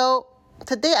 Yeah, so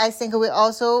today I think we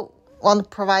also want to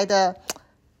provide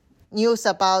news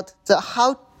about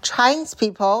how Chinese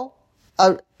people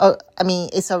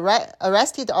is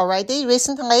arrested already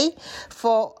recently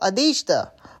for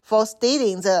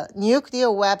stealing the nuclear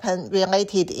weapon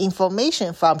related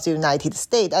information from the United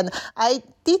States. And I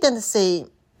didn't see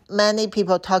many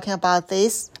people talking about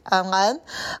this online.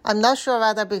 I'm not sure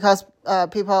whether because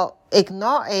people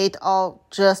ignore it or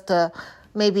just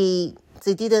maybe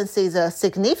they didn't see the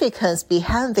significance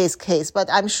behind this case. But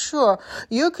I'm sure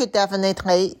you could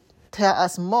definitely tell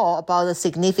us more about the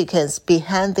significance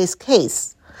behind this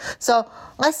case. So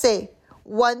let's say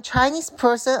one Chinese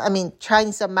person,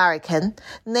 Chinese American,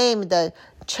 named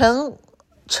Chen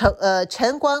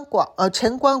Guanggong,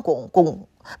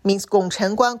 means Gong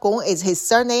Chen Guanggong is his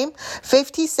surname,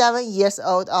 57 years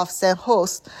old of San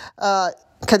Jose,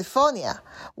 California,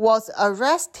 was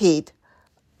arrested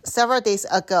several days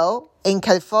ago in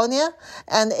California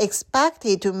and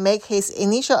expected to make his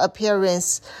initial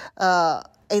appearance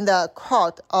in the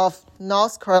court of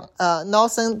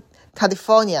Northern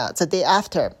California the day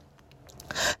after.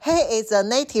 He is a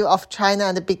native of China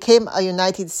and became a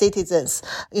United States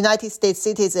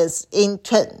citizen in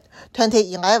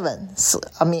 2011,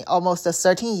 almost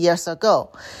 13 years ago.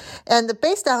 And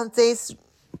based on this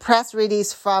press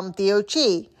release from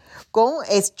DOJ, Gong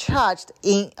is charged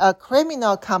in a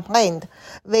criminal complaint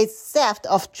with theft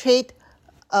of trade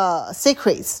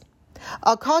secrets.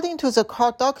 According to the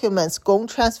court documents, Gong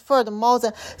transferred more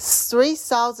than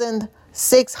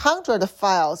 3,600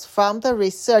 files from the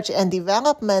research and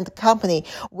development company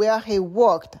where he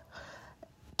worked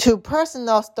to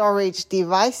personal storage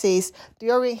devices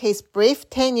during his brief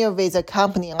tenure with the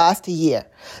company last year.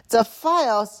 The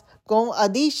files Gong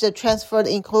alleged transferred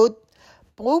include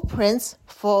blueprints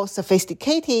for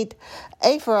sophisticated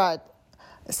infrared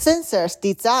sensors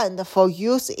designed for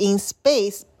use in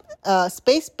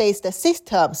space-based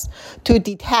systems to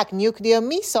detect nuclear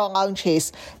missile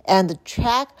launches and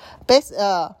track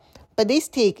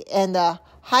ballistic and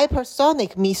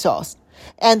hypersonic missiles,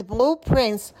 and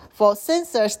blueprints for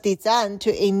sensors designed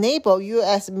to enable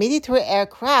U.S. military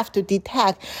aircraft to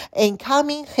detect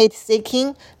incoming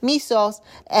heat-seeking missiles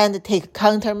and take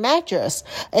countermeasures,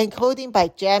 including by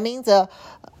jamming the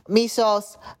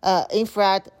missile's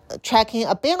infrared tracking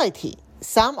ability.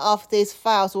 some of these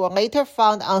files were later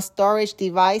found on storage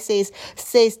devices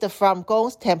seized from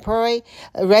Gong's temporary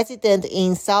residence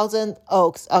in Thousand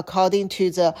Oaks, according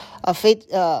to the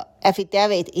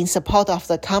affidavit in support of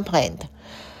the complaint.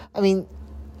 I mean,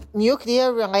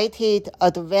 nuclear-related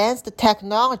advanced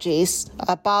technologies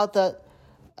about the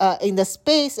in the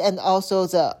space and also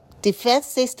the defense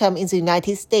system in the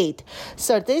United States.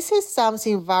 So this is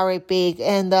something very big.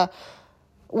 And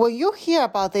when you hear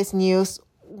about this news,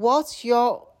 what's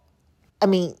your,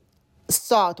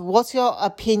 thought? What's your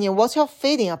opinion? What's your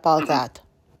feeling about that?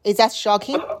 Is that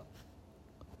shocking?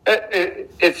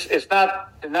 It's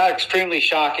not extremely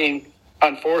shocking,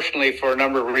 unfortunately, for a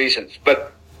number of reasons.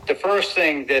 But the first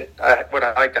thing that what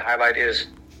I'd like to highlight is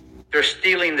they're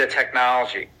stealing the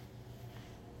technology.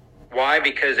 Why?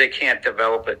 Because they can't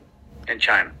develop it in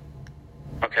China.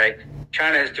 Okay?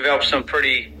 China has developed some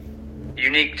pretty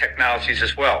unique technologies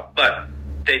as well, but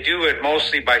they do it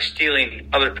mostly by stealing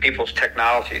other people's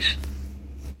technologies.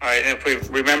 All right, and if we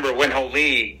remember Wen-Ho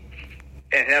Lee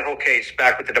and that whole case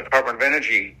back with the Department of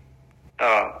Energy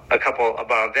about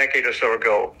a decade or so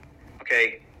ago,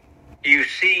 okay, you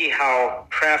see how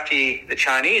crafty the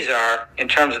Chinese are in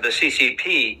terms of the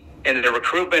CCP and the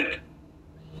recruitment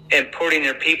and putting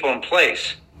their people in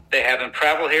place. They have them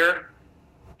travel here,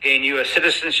 gain U.S.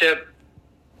 citizenship,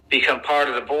 become part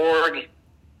of the board,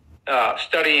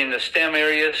 study in the STEM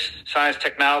areas, science,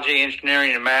 technology,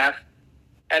 engineering, and math.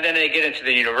 And then they get into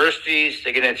the universities,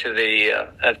 they get into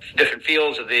the different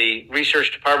fields of the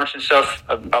research departments and stuff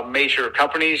of major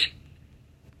companies.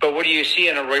 But what do you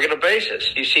see on a regular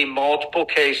basis? You see multiple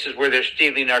cases where they're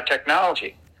stealing our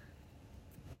technology.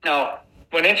 Now,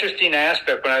 one interesting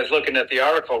aspect when I was looking at the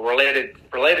article related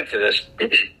to this,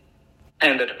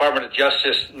 and the Department of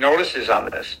Justice notices on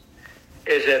this,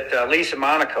 is that Lisa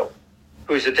Monaco,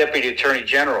 who's the Deputy Attorney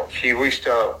General, she used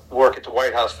to work at the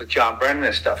White House with John Brennan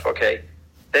and stuff, okay?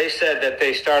 They said that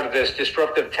they started this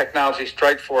disruptive technology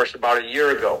strike force about a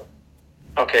year ago,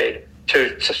 okay,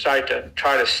 to try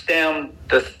to stem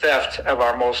the theft of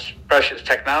our most precious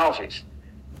technologies.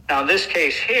 Now, in this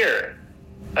case here,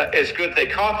 it's good they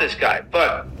caught this guy,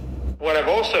 but what I've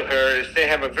also heard is they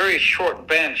have a very short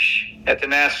bench at the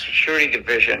National Security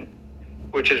Division,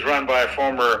 which is run by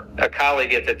a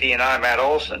colleague at the DNI, Matt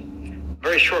Olson.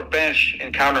 Very short bench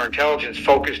in counterintelligence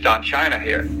focused on China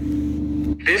here.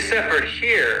 This effort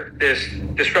here, this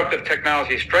disruptive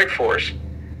technology strike force,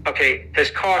 okay, has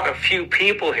caught a few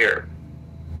people here.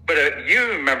 But you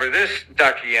remember this,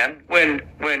 Dr. Yan, when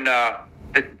the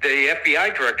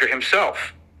FBI director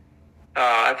himself,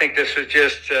 I think this was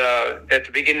just at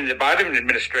the beginning of the Biden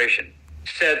administration,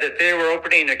 said that they were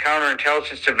opening a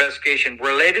counterintelligence investigation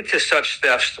related to such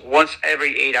thefts once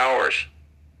every 8 hours.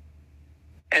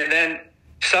 And then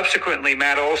subsequently,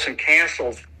 Matt Olson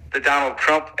canceled the Donald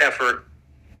Trump effort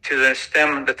to then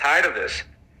stem the tide of this.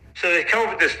 So they come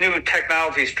up with this new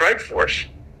technology strike force.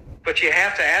 But you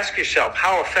have to ask yourself,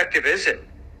 how effective is it?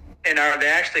 And are they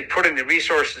actually putting the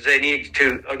resources they need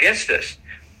to against this?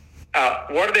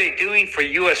 What are they doing for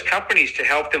U.S. companies to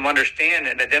help them understand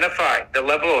and identify the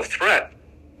level of threat?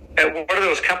 And what are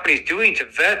those companies doing to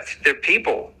vet their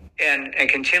people and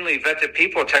continually vet their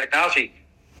people and technology?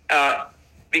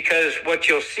 Because what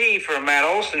you'll see from Matt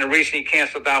Olson, the reason he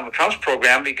canceled Donald Trump's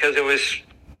program, because it was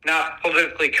not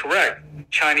politically correct.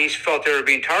 Chinese felt they were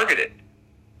being targeted.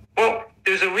 Well,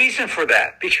 there's a reason for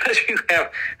that, because you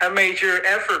have a major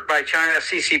effort by China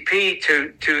CCP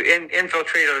to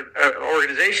infiltrate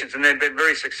organizations, and they've been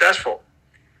very successful.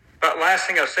 But last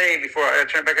thing I'll say before I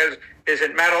turn back is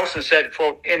that Matt Olson said,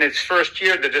 quote, in its first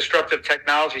year, the Disruptive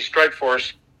Technology Strike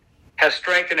Force has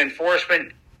strengthened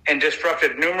enforcement and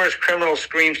disrupted numerous criminal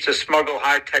schemes to smuggle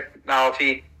high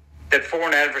technology that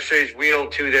foreign adversaries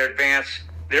wield to advance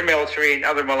their military and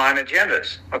other malign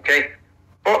agendas. Okay?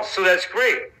 Well, so that's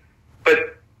great.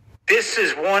 But this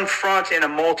is one front in a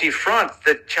multi-front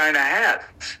that China has.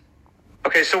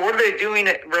 Okay, so what are they doing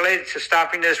related to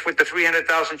stopping this with the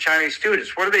 300,000 Chinese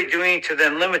students? What are they doing to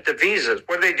then limit the visas?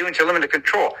 What are they doing to limit the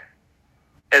control?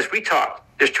 As we talk,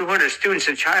 there's 200 students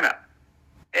in China,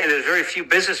 and there's very few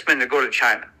businessmen that go to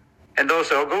China. And those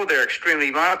that will go there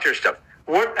extremely monitor stuff.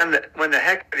 When the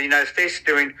heck the United States is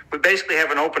doing, we basically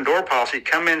have an open door policy.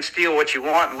 Come in, steal what you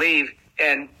want, and leave.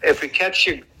 And if we catch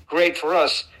you, great for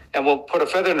us, and we'll put a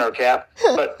feather in our cap.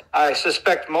 But I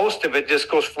suspect most of it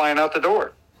just goes flying out the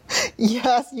door.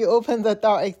 Yes, you opened the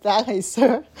door. Exactly,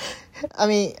 sir. I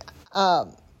mean,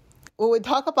 when we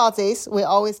talk about this, we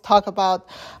always talk about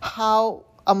how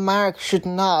America should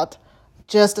not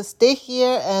just stay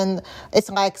here and it's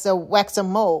like the wax and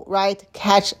mole, right?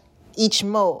 Catch each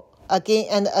mole again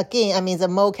and again. I mean, the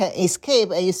mole can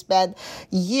escape, and you spend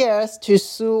years to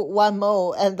sue one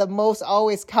mole, and the moles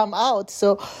always come out.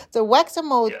 So the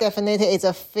Whack-A-Mole definitely is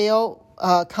a failed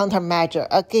countermeasure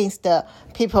against the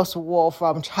People's War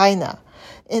from China.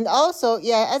 And also,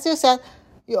 as you said,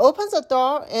 you open the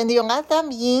door and you let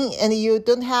them in, and you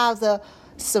don't have the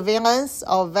surveillance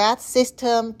or vet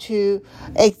system to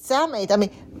examine it. I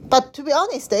mean, but to be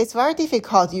honest, it's very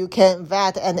difficult. You can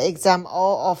vet and examine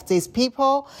all of these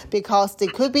people because they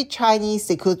could be Chinese,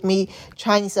 they could be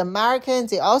Chinese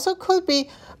Americans, they also could be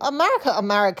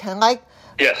American, like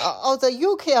or the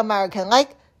UK American,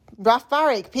 like Ralph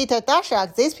Barrick, Peter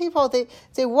Daszak. These people,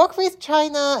 they work with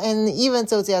China, and even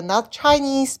though they are not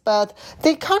Chinese, but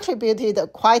they contributed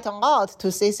quite a lot to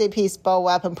CCP's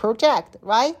bioweapon project,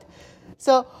 right?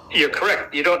 So you're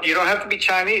correct. You don't have to be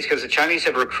Chinese, because the Chinese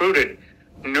have recruited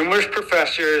numerous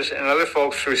professors and other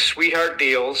folks through sweetheart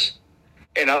deals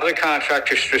and other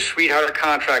contractors through sweetheart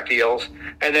contract deals,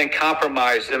 and then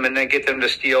compromise them and then get them to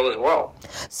steal as well.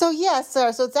 So yes,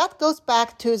 sir. So that goes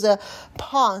back to the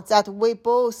point that we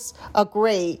both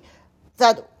agree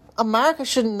that America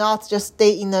should not just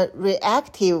stay in a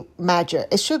reactive measure.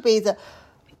 It should be the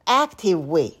active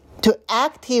way to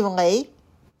actively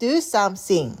do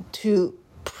something to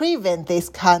prevent this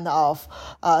kind of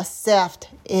theft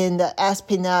and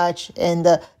espionage and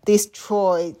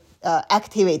destroy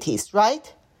activities,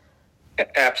 right?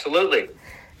 Absolutely.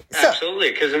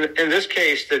 Absolutely. Because in this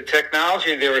case, the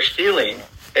technology they were stealing,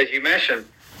 as you mentioned,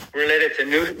 related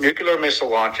to nuclear missile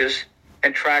launches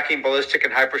and tracking ballistic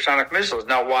and hypersonic missiles.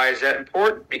 Now, why is that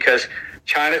important? Because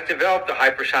China's developed a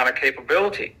hypersonic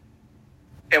capability.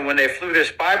 And when they flew their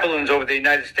spy balloons over the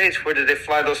United States, where did they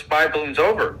fly those spy balloons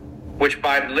over? Which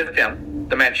Biden lit them.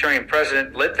 The Manchurian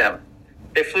president lit them.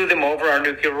 They flew them over our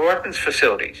nuclear weapons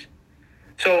facilities.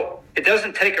 So it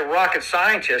doesn't take a rocket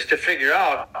scientist to figure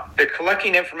out they're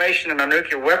collecting information on our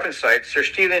nuclear weapon sites. They're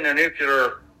stealing our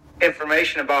nuclear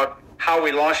information about how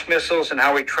we launch missiles and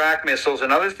how we track missiles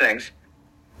and other things.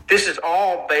 This is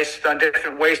all based on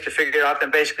different ways to figure out then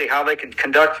basically how they can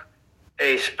conduct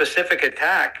a specific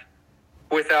attack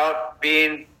without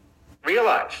being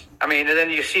realized. I mean, and then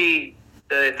you see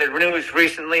the news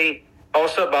recently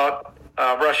also about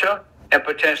Russia and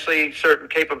potentially certain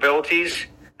capabilities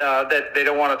that they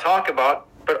don't want to talk about.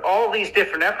 But all these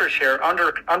different efforts here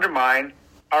undermine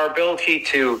our ability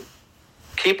to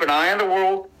keep an eye on the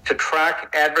world, to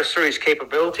track adversaries'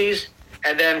 capabilities,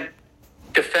 and then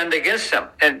defend against them.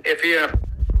 And if you're in a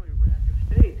potentially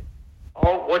reactive state,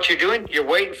 all what you're doing, you're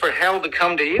waiting for hell to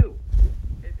come to you.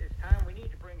 It's time we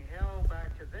need to bring hell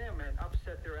back to them and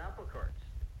upset their apple carts.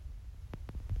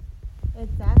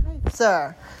 Exactly,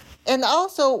 sir. And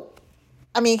also,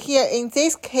 I mean, here in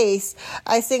this case,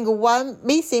 I think one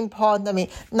missing point, I mean,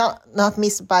 not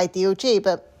missed by DOJ,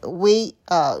 but we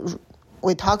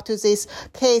talk to this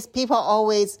case, people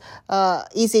always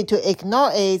easy to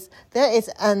ignore is there is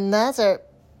another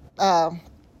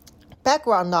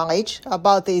background knowledge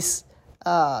about this,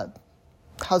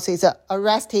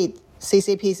 arrested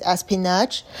CCP's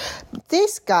espionage.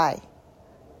 This guy,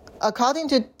 according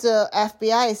to the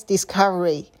FBI's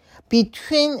discovery,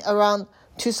 between around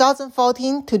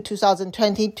 2014 to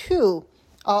 2022,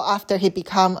 or after he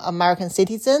became American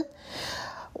citizen,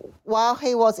 while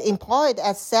he was employed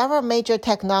at several major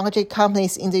technology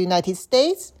companies in the United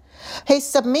States, he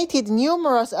submitted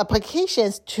numerous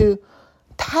applications to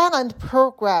talent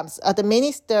programs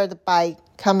administered by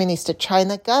Communist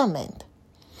China government.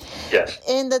 Yes.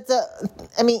 And the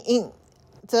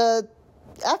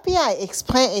FBI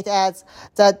explained it as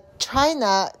that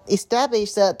China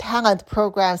established the talent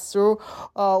programs through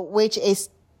which is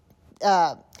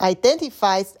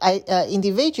identifies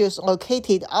individuals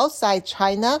located outside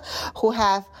China who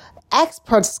have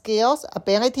expert skills,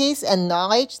 abilities, and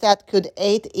knowledge that could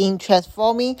aid in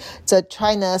transforming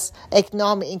China's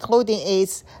economy, including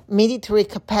its military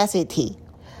capacity.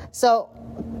 So,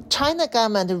 China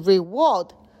government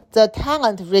reward the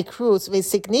talent recruits with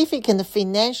significant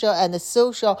financial and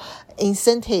social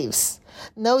incentives,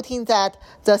 noting that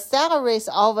the salaries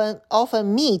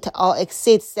often meet or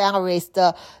exceed salaries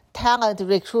the talent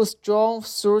recruits draw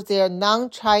through their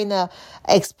non-China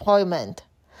employment.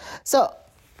 So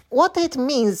what it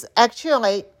means,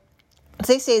 actually,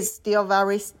 this is still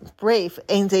very brief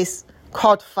in this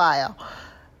court file.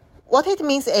 What it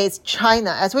means is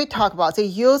China, as we talked about, they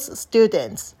use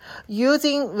students,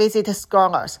 using visit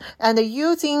scholars, and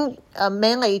using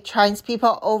mainly Chinese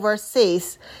people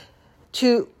overseas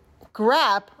to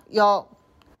grab your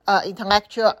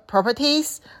intellectual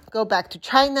properties, go back to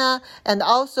China, and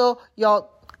also your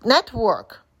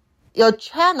network your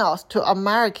channels to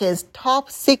Americans'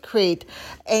 top secret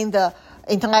in the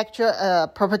intellectual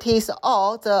properties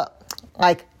or the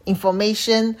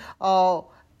information or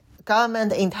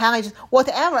government intelligence,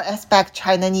 whatever aspect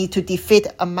China need to defeat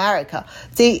America.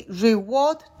 They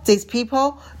reward these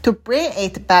people to bring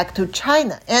it back to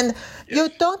China. And you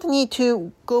don't need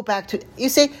to go back to, you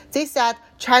see, they said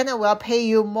China will pay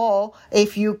you more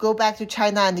if you go back to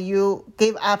China and you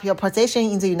give up your position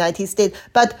in the United States.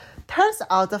 But turns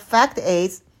out the fact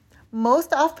is,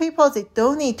 most of people, they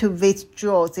don't need to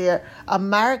withdraw their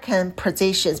American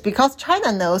positions because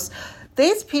China knows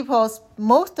these people's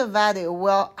most value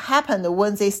will happen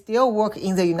when they still work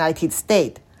in the United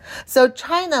States. So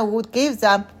China would give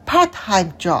them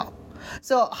part-time job.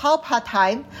 So how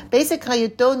part-time? Basically, you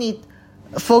don't need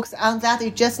focus on that. You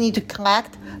just need to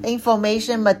collect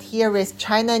information, materials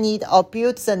China need or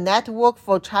build the network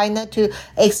for China to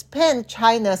expand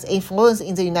China's influence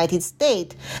in the United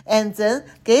States and then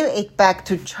give it back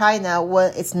to China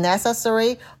when it's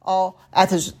necessary or at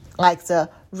the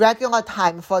regular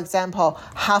time, for example,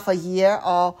 half a year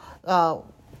or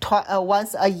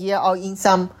once a year or in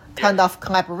some kind of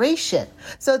collaboration.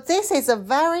 So this is a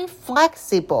very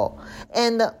flexible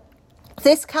and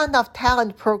this kind of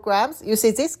talent programs, you see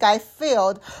this guy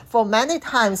failed for many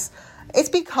times. It's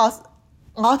because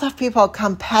a lot of people are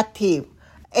competitive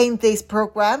in these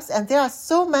programs, and there are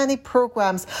so many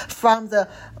programs from the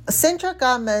central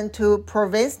government to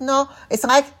provincial. It's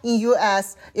like in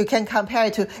U.S., you can compare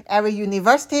it to every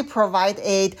university provide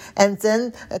aid, and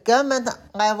then government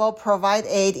level provide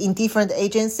aid in different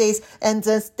agencies, and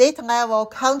then state level,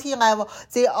 county level,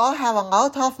 they all have a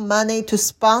lot of money to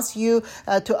sponsor you,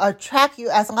 to attract you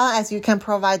as long as you can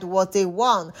provide what they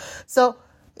want. So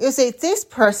you see, this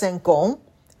person, Gong,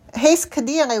 he's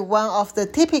clearly one of the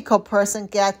typical person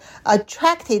get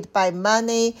attracted by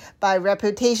money, by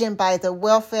reputation, by the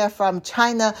welfare from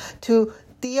China to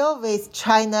deal with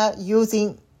China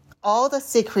using all the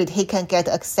secret he can get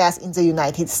access in the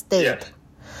United States. Yes.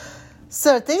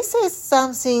 So this is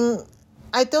something,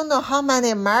 I don't know how many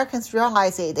Americans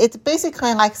realize it. It's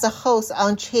basically like the holes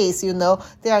on cheese, you know.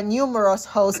 There are numerous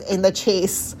holes in the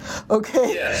cheese,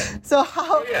 okay? Yes. So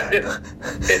how...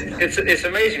 It's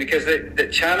amazing because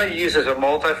China uses a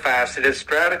multifaceted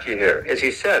strategy here. As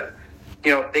he said,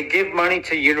 they give money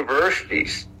to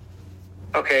universities,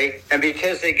 okay? And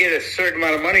because they get a certain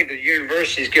amount of money, the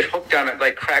universities get hooked on it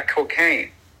like crack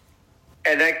cocaine.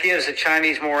 And that gives the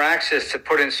Chinese more access to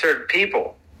put in certain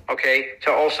people. Okay,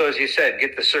 to also, as you said,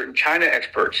 get the certain China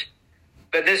experts.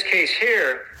 But in this case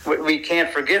here, we can't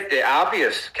forget the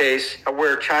obvious case of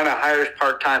where China hires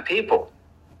part-time people.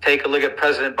 Take a look at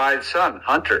President Biden's son,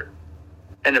 Hunter,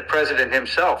 and the president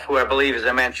himself, who I believe is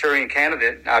a Manchurian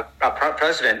candidate,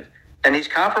 president, and he's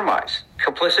compromised,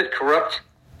 complicit, corrupt,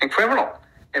 and criminal,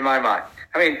 in my mind.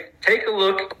 I mean, take a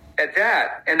look at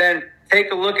that, and then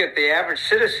take a look at the average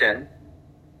citizen,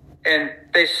 and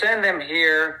they send them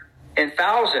here in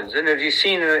thousands. And as you've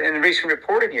seen in the recent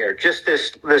reporting here, just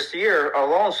this year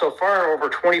alone so far, over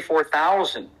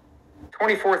 24,000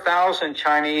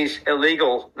 Chinese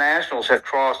illegal nationals have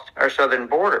crossed our southern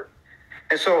border.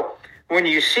 And so when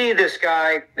you see this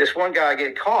one guy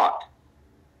get caught,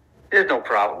 there's no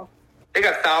problem. They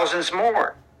got thousands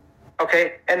more.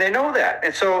 Okay? And they know that.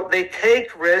 And so they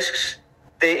take risks,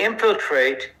 they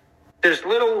infiltrate. There's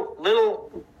little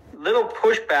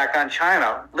pushback on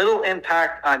China, little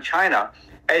impact on China,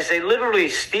 as they literally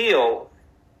steal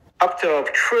up to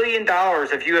 $1 trillion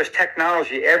of U.S.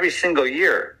 technology every single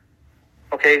year,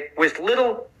 okay, with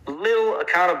little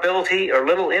accountability or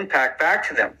little impact back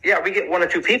to them. Yeah, we get one or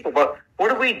two people, but what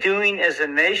are we doing as a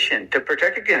nation to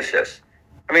protect against this?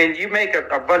 I mean, you make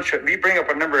you bring up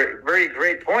a number of very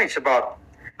great points about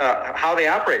how they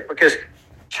operate, because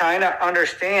China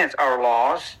understands our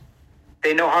laws.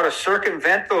 They know how to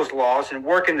circumvent those laws and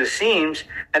work in the seams,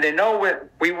 and they know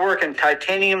we work in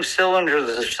titanium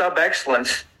cylinders of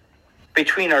sub-excellence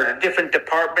between our different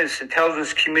departments,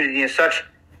 intelligence community and such.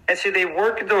 And so they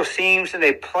work in those seams and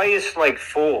they play us like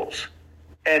fools.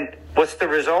 And what's the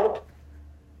result?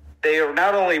 They are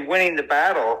not only winning the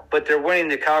battle, but they're winning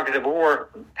the cognitive war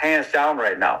hands down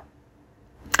right now.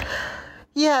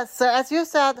 Yes, so as you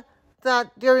said,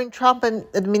 that during Trump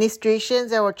administration,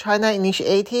 there were China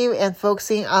initiative and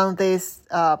focusing on this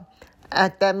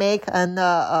academic and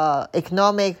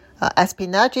economic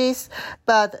espionages,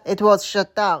 but it was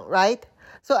shut down, right?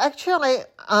 So actually,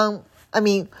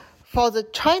 for the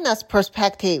China's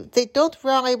perspective, they don't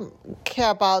really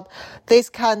care about this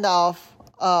kind of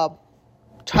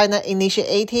China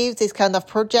initiative, this kind of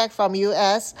project from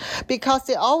U.S., because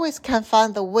they always can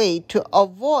find a way to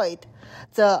avoid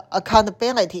the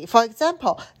accountability. For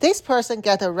example, this person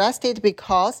got arrested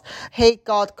because he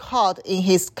got caught in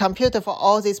his computer for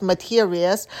all these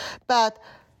materials. But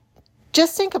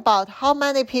just think about how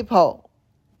many people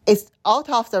is out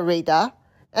of the radar.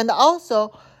 And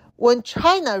also, when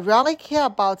China really care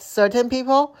about certain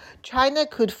people, China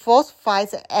could falsify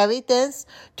the evidence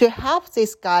to help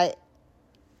this guy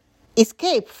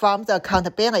escape from the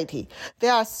accountability.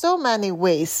 There are so many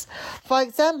ways. For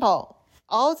example,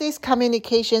 all these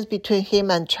communications between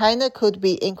him and China could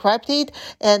be encrypted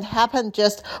and happen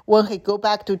just when he go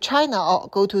back to China or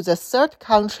go to the third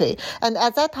country. And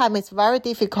at that time, it's very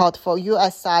difficult for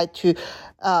U.S. side to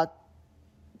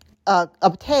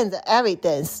obtain the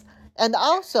evidence. And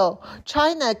also,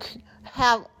 China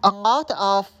have a lot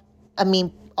of,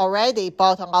 already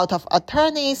bought a lot of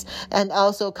attorneys and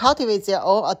also cultivate their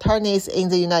own attorneys in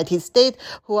the United States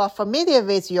who are familiar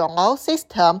with your law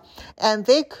system, and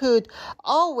they could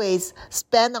always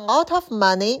spend a lot of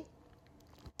money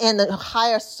and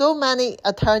hire so many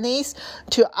attorneys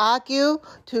to argue,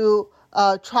 to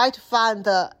try to find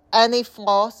any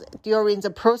flaws during the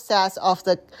process of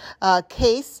the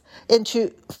case, and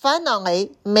to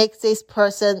finally make this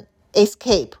person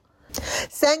escape.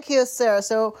 Thank you, sir.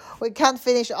 So we can't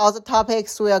finish all the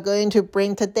topics we are going to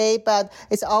bring today, but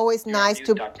it's always nice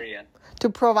to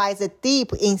provide the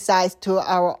deep insights to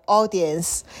our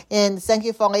audience. And thank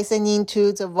you for listening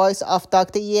to the voice of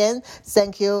Dr. Yan.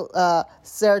 Thank you,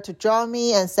 sir, to join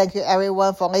me, and thank you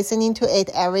everyone for listening to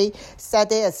it every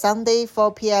Saturday and Sunday,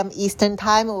 4 p.m. Eastern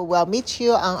Time. We will meet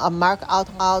you on a Mark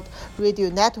Out Loud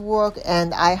Radio Network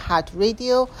and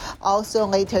iHeartRadio. Also,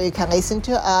 later you can listen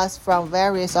to us from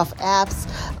various of apps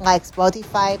like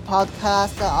Spotify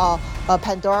Podcast or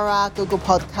Pandora, Google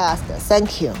Podcast.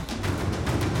 Thank you.